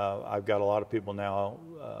 I've got a lot of people now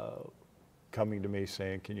coming to me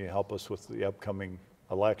saying, can you help us with the upcoming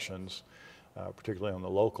elections, particularly on the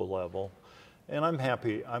local level, and I'm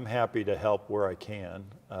happy to help where I can.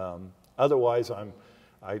 Otherwise,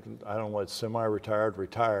 I don't know what semi-retired,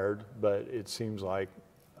 retired, but it seems like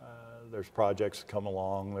there's projects that come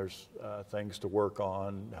along, there's things to work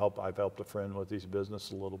on. I've helped a friend with his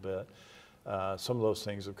business a little bit. Some of those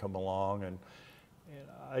things have come along,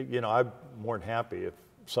 and I'm more than happy if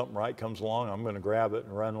something right comes along. I'm going to grab it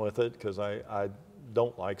and run with it because I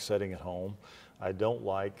don't like sitting at home. I don't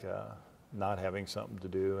like not having something to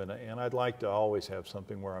do, and I'd like to always have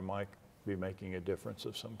something where I might be making a difference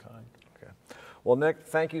of some kind. Okay. Well, Nick,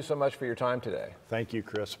 thank you so much for your time today. Thank you,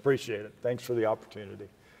 Chris. Appreciate it. Thanks for the opportunity.